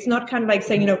it's not kind of like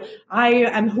saying, I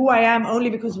am who I am only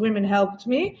because women helped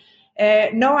me.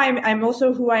 No, I'm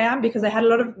also who I am because I had a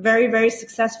lot of very, very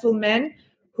successful men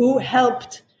who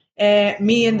helped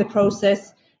me in the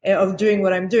process of doing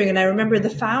what I'm doing. And I remember the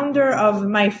founder of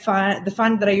the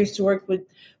fund that I used to work with,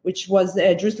 which was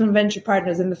Jerusalem Venture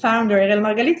Partners, and the founder, Erel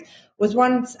Margalit, was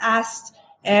once asked,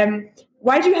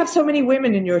 why do you have so many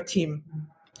women in your team?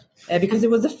 Because it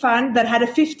was a fund that had a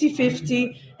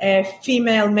 50-50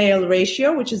 female-male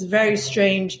ratio, which is very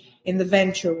strange in the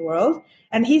venture world.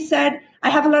 And he said, I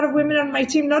have a lot of women on my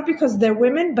team, not because they're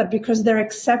women, but because they're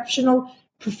exceptional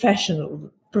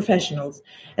professionals.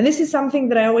 And this is something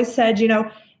that I always said,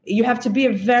 you have to be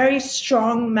a very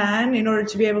strong man in order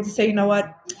to be able to say,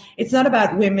 it's not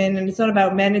about women and it's not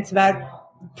about men, it's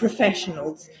about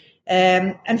professionals.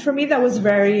 And for me, that was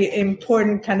very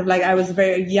important, kind of like I was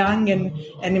very young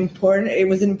and important. It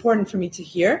was important for me to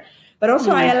hear. But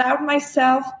also I allowed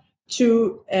myself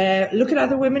to look at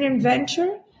other women in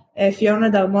venture. Fiona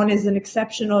Dalmon is an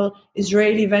exceptional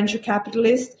Israeli venture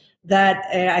capitalist that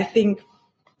I think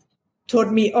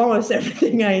taught me almost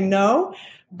everything I know,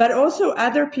 but also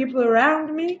other people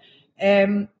around me.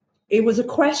 It was a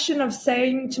question of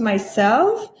saying to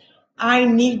myself, I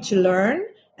need to learn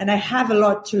and I have a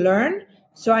lot to learn.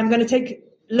 So I'm going to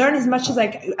learn as much as I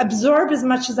can, absorb as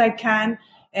much as I can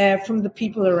from the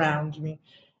people around me.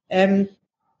 And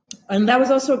that was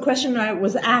also a question I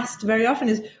was asked very often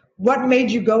is, what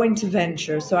made you go into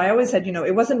venture? So I always said,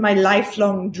 it wasn't my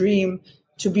lifelong dream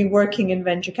to be working in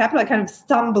venture capital. I kind of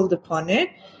stumbled upon it.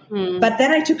 But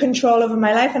then I took control over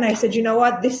my life and I said, you know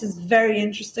what, this is very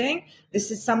interesting. This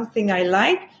is something I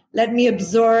like. Let me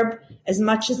absorb as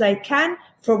much as I can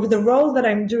for the role that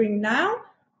I'm doing now,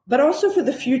 but also for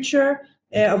the future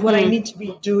of what I need to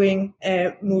be doing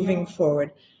moving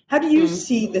forward. How do you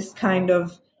see this kind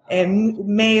of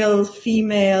male,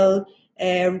 female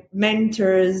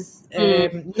mentors,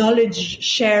 knowledge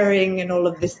sharing, and all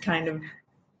of this kind of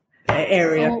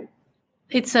area? Well,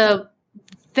 it's a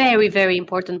very, very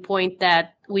important point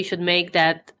that we should make,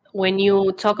 that when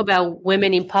you talk about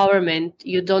women empowerment,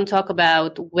 you don't talk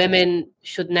about women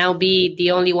should now be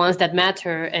the only ones that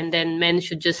matter and then men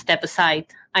should just step aside.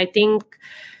 I think,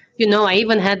 I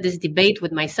even had this debate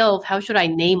with myself. How should I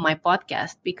name my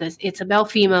podcast? Because it's about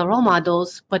female role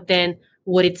models, but then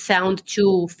would it sound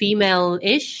too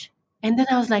female-ish? And then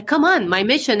I was like, come on, my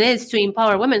mission is to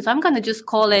empower women. So I'm going to just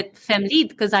call it FemLead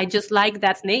because I just like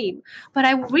that name. But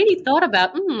I really thought about,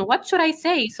 what should I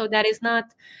say? So that is not.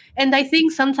 And I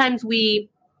think sometimes we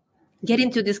get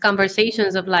into these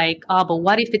conversations of like, but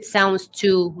what if it sounds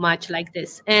too much like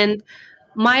this? And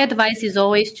my advice is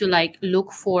always to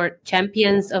look for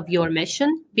champions of your mission,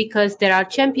 because there are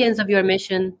champions of your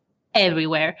mission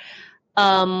everywhere.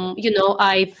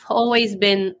 I've always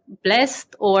been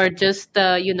blessed or just,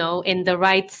 in the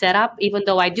right setup, even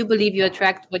though I do believe you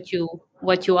attract what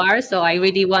you are. So I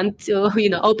really want to,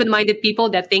 open-minded people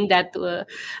that think that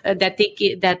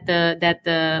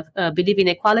believe in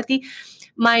equality.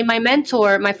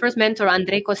 My first mentor,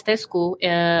 Andrei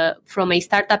Costescu, from a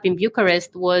startup in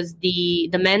Bucharest, was the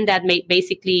man that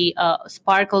basically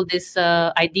sparkled this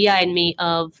idea in me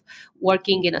of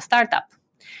working in a startup.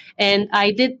 And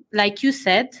I did, like you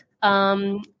said,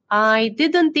 I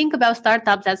didn't think about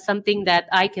startups as something that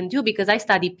I can do because I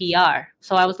study PR.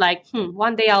 So I was like,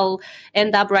 one day I'll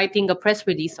end up writing a press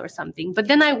release or something. But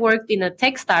then I worked in a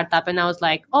tech startup and I was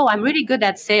like, I'm really good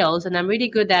at sales and I'm really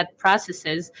good at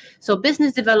processes. So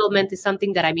business development is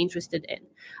something that I'm interested in.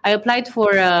 I applied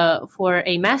for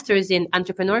a master's in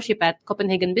entrepreneurship at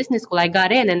Copenhagen Business School. I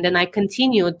got in and then I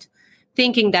continued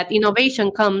thinking that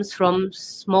innovation comes from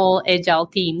small agile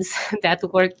teams that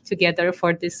work together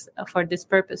for this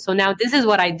purpose. So now this is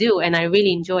what I do and I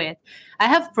really enjoy it. I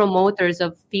have promoters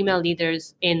of female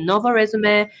leaders in Novo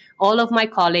Resume, all of my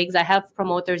colleagues. I have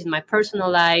promoters in my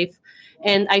personal life.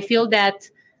 And I feel that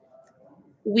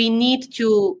we need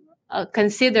to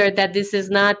consider that this is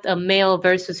not a male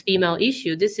versus female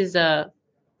issue. This is a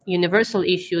universal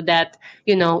issue that,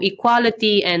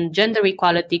 equality and gender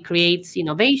equality creates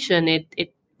innovation.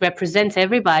 It represents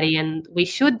everybody, and we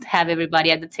should have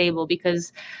everybody at the table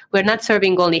because we're not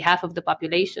serving only half of the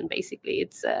population. Basically,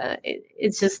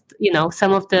 it's just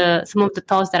some of the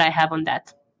thoughts that I have on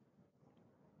that.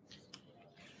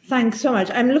 Thanks so much.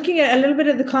 I'm looking at a little bit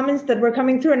of the comments that were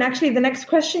coming through, and actually the next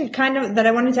question that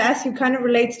I wanted to ask you kind of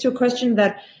relates to a question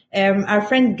that our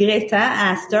friend Greta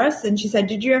asked us, and she said,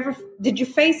 did you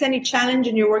face any challenge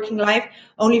in your working life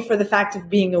only for the fact of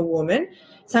being a woman?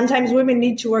 Sometimes women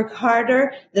need to work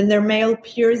harder than their male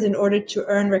peers in order to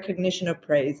earn recognition or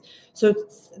praise. So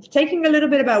taking a little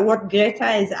bit about what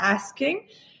Greta is asking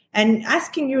and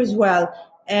asking you as well,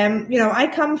 I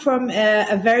come from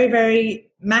a very, very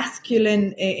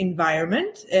masculine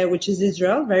environment, which is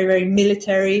Israel, very, very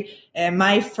military.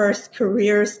 My first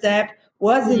career step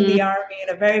was in the army in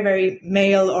a very, very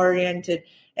male-oriented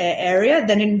area.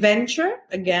 Then in venture,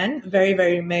 again, very,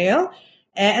 very male.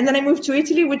 And then I moved to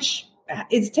Italy, which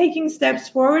is taking steps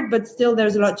forward, but still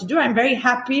there's a lot to do. I'm very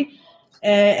happy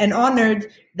and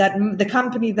honored that the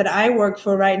company that I work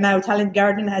for right now, Talent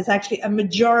Garden, has actually a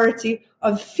majority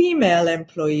of female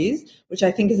employees, which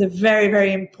I think is a very,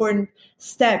 very important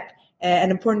step,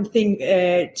 an important thing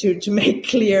to make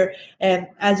clear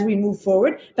as we move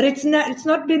forward. But it's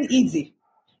not been easy.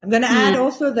 I'm going to add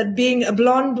also that being a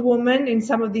blonde woman in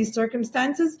some of these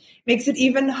circumstances makes it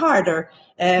even harder.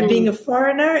 Being a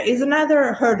foreigner is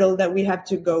another hurdle that we have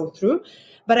to go through.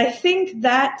 But I think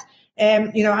that,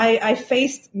 I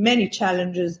faced many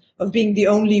challenges of being the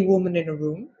only woman in a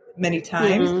room many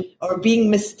times, or being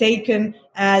mistaken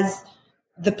as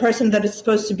the person that is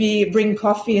supposed to bring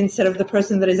coffee instead of the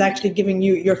person that is actually giving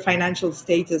you your financial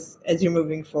status as you're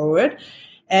moving forward.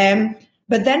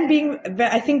 But then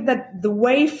I think that the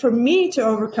way for me to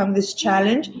overcome this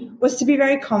challenge was to be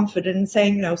very confident and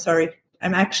saying, no, sorry,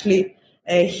 I'm actually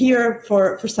here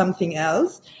for something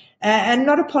else, and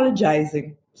not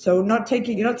apologizing. So not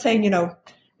saying,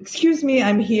 excuse me,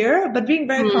 I'm here, but being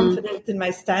very confident in my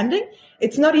standing.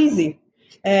 It's not easy.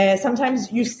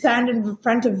 Sometimes you stand in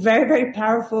front of very, very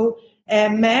powerful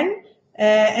men,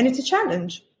 and it's a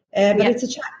challenge. But it's a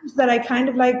challenge that I kind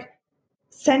of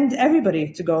send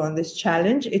everybody to go on this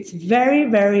challenge. It's very,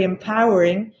 very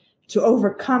empowering to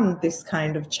overcome this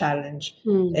kind of challenge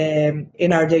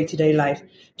in our day-to-day life.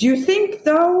 Do you think,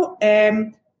 though,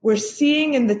 we're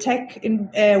seeing in the tech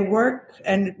work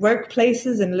and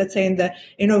workplaces, and let's say in the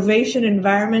innovation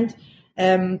environment,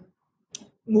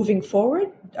 moving forward,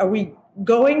 are we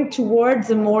going towards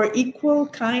a more equal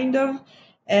kind of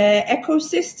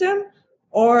ecosystem,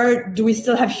 or do we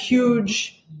still have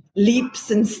huge leaps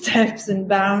and steps and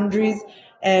boundaries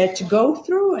to go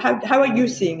through? How are you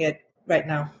seeing it right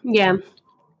now? Yeah.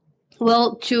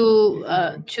 Well,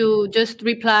 to just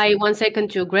reply 1 second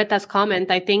to Greta's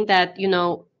comment, I think that,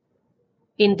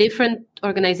 in different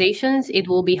organizations, it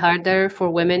will be harder for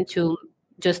women to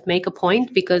just make a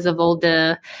point because of all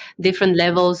the different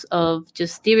levels of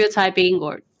just stereotyping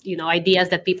or, ideas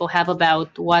that people have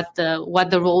about what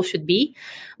the role should be.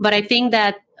 But I think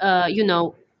that,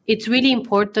 it's really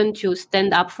important to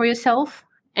stand up for yourself.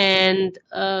 And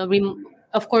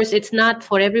of course, it's not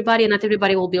for everybody, and not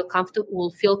everybody will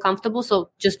feel comfortable. So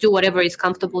just do whatever is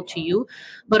comfortable to you.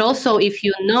 But also, if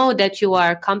you know that you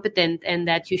are competent and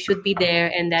that you should be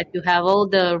there and that you have all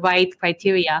the right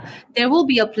criteria, there will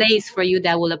be a place for you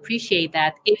that will appreciate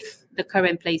that if the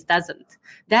current place doesn't.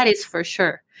 That is for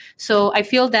sure. So I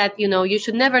feel that, you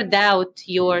should never doubt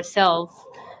yourself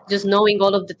just knowing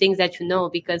all of the things that you know,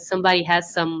 because somebody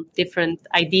has some different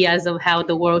ideas of how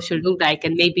the world should look like,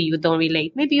 and maybe you don't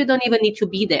relate. Maybe you don't even need to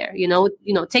be there.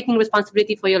 Taking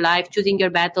responsibility for your life, choosing your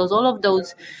battles, all of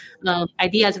those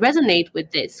ideas resonate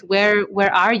with this. Where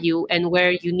are you, and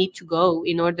where you need to go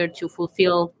in order to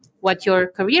fulfill what your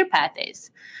career path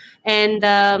is? And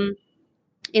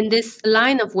in this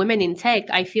line of women in tech,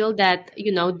 I feel that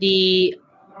the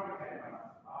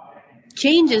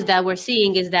changes that we're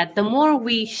seeing is that the more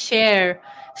we share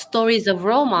stories of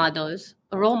role models,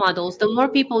 the more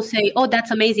people say, oh,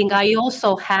 that's amazing. I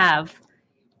also have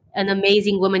an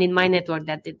amazing woman in my network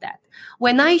that did that.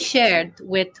 When I shared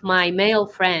with my male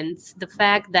friends the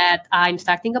fact that I'm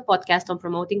starting a podcast on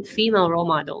promoting female role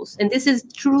models, and this is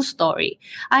true story,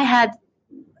 I had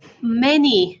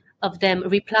many of them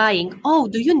replying, oh,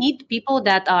 do you need people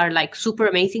that are super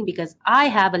amazing? Because I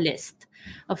have a list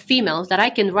of females that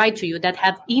I can write to you that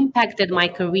have impacted my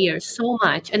career so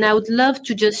much. And I would love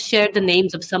to just share the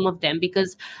names of some of them,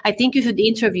 because I think you should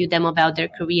interview them about their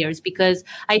careers, because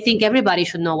I think everybody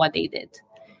should know what they did.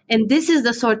 And this is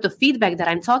the sort of feedback that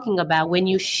I'm talking about. When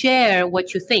you share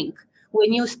what you think,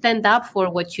 when you stand up for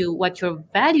what your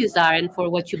values are and for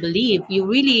what you believe, you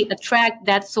really attract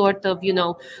that sort of,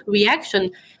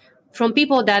 reaction from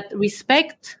people that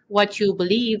respect what you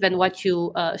believe and what you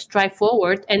strive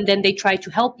forward, and then they try to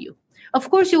help you. Of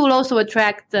course, you will also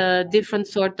attract different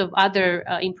sort of other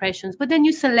impressions, but then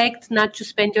you select not to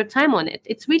spend your time on it.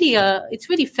 It's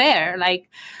really fair.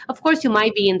 Of course, you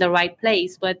might be in the right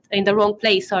place, but in the wrong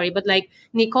place. Sorry, but like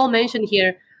Nicole mentioned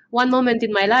here, one moment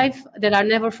in my life that I'll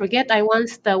never forget. I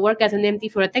once worked as an MD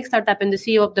for a tech startup, and the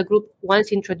CEO of the group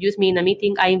once introduced me in a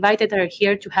meeting. I invited her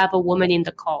here to have a woman in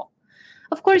the call.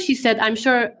 Of course, she said,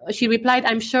 she replied,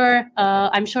 I'm sure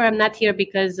I'm not here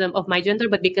because of my gender,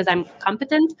 but because I'm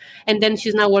competent. And then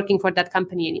she's not working for that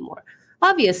company anymore.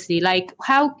 Obviously,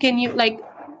 how can you,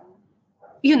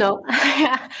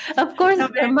 of course,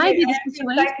 there might be these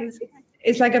situations.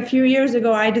 It's like a few years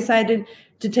ago, I decided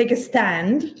to take a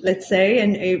stand, let's say,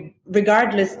 and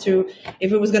regardless to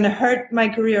if it was going to hurt my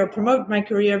career or promote my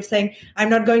career, of saying, I'm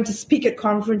not going to speak at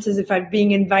conferences if I'm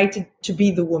being invited to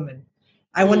be the woman.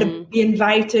 I want to be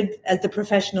invited as the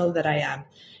professional that I am.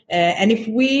 And if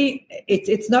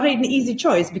it's not an easy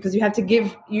choice, because you have to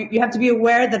you have to be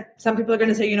aware that some people are going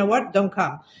to say, you know what, don't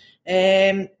come.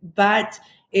 But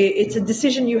it's a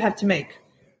decision you have to make.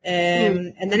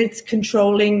 And then it's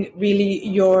controlling really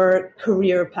your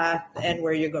career path and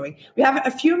where you're going. We have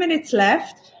a few minutes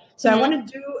left. So I want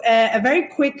to do a very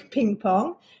quick ping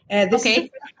pong. This is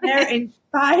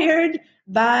inspired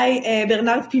by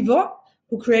Bernard Pivot.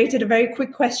 who created a very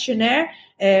quick questionnaire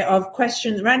of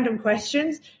questions, random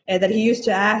questions that he used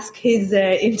to ask his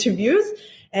interviews.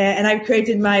 And I've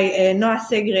created my Noah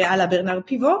Segre à la Bernard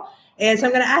Pivot. So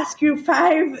I'm going to ask you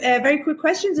 5 very quick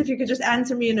questions. If you could just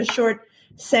answer me in a short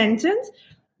sentence.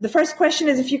 The first question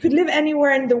is, if you could live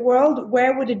anywhere in the world,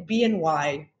 where would it be and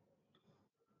why?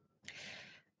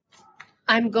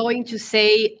 I'm going to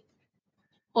say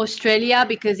Australia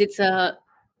because it's a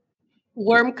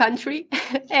warm country.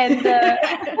 And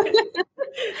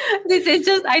this is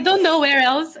just, I don't know where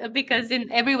else, because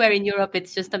everywhere in Europe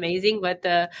it's just amazing. But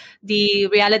the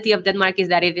reality of Denmark is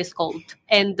that it is cold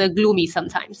and gloomy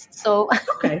sometimes. So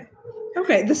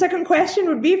Okay. The second question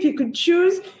would be, if you could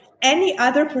choose any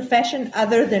other profession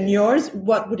other than yours,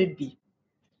 what would it be?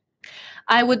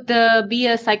 I would be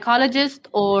a psychologist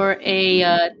or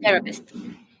a therapist.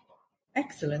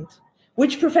 Excellent.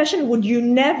 Which profession would you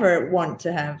never want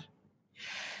to have?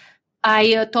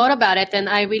 I thought about it and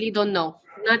I really don't know.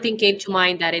 Nothing came to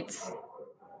mind that it's.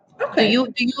 Okay.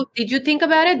 Did you think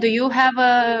about it? Do you have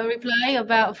a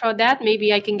reply for that?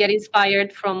 Maybe I can get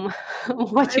inspired from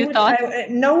what you thought.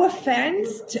 No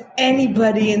offense to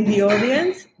anybody in the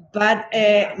audience, but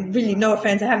really no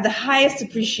offense. I have the highest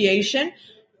appreciation.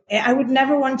 I would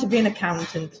never want to be an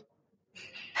accountant.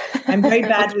 I'm very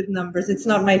bad with numbers. It's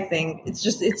not my thing. It's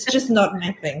just not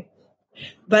my thing.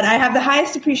 But I have the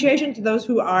highest appreciation to those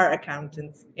who are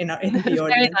accountants, in the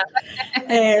audience.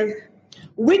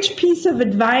 Which piece of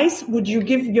advice would you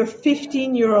give your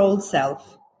 15-year-old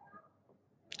self?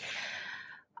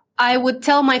 I would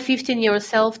tell my 15-year-old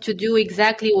self to do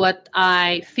exactly what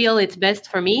I feel it's best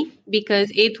for me,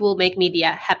 because it will make me the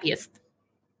happiest.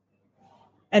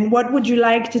 And what would you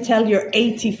like to tell your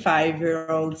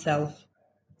 85-year-old self?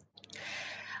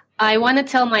 I want to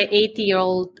tell my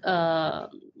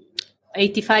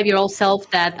 85-year-old self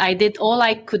that I did all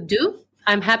I could do.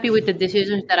 I'm happy with the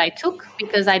decisions that I took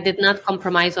because I did not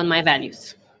compromise on my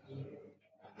values.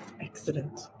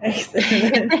 Excellent.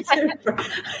 Super.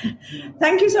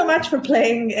 Thank you so much for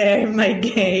playing my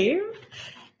game.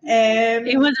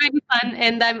 It was really fun,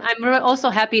 and I'm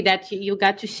also happy that you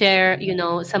got to share,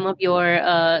 some of your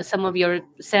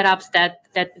setups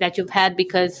that you've had,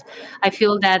 because I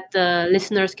feel that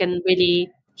listeners can really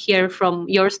hear from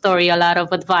your story a lot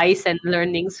of advice and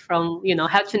learnings from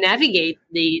how to navigate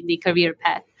the career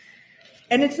path.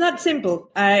 And it's not simple.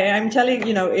 I'm telling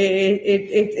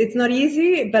it's not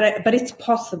easy, but it's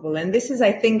possible. And this is,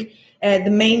 I think, the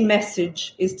main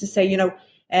message is to say,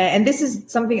 and this is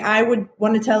something I would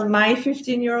want to tell my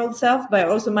 15-year-old self, but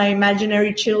also my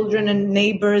imaginary children and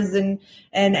neighbors and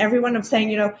everyone, of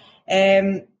saying,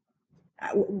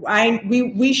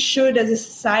 we should, as a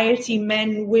society,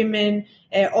 men, women,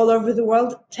 all over the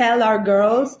world, tell our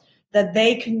girls that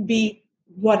they can be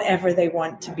whatever they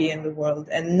want to be in the world,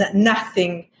 and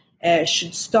nothing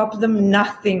should stop them.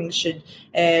 Nothing should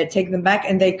take them back,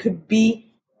 and they could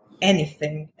be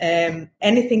anything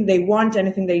they want,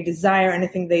 anything they desire,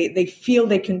 anything they feel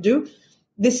they can do.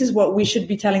 This is what we should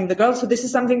be telling the girls. So this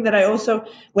is something that I also,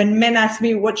 when men ask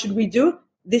me, what should we do?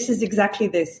 This is exactly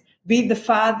this. Be the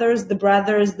fathers, the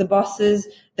brothers, the bosses,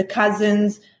 the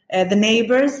cousins, the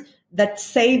neighbors that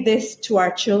say this to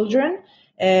our children.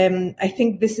 I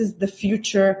think this is the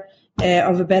future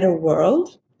of a better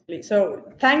world. So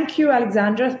thank you,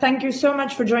 Alexandra. Thank you so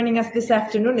much for joining us this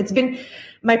afternoon. It's been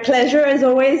my pleasure, as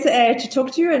always, to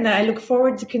talk to you, and I look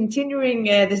forward to continuing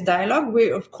this dialogue.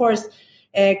 We, of course,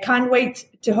 can't wait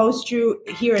to host you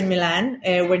here in Milan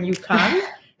when you come.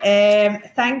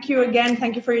 Thank you again.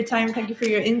 Thank you for your time. Thank you for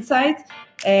your insights.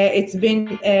 It's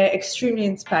been extremely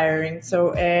inspiring.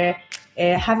 So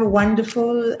have a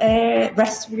wonderful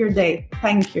rest of your day.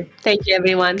 Thank you. Thank you,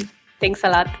 everyone. Thanks a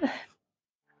lot.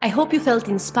 I hope you felt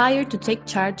inspired to take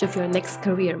charge of your next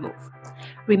career move.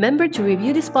 Remember to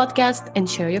review this podcast and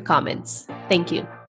share your comments. Thank you.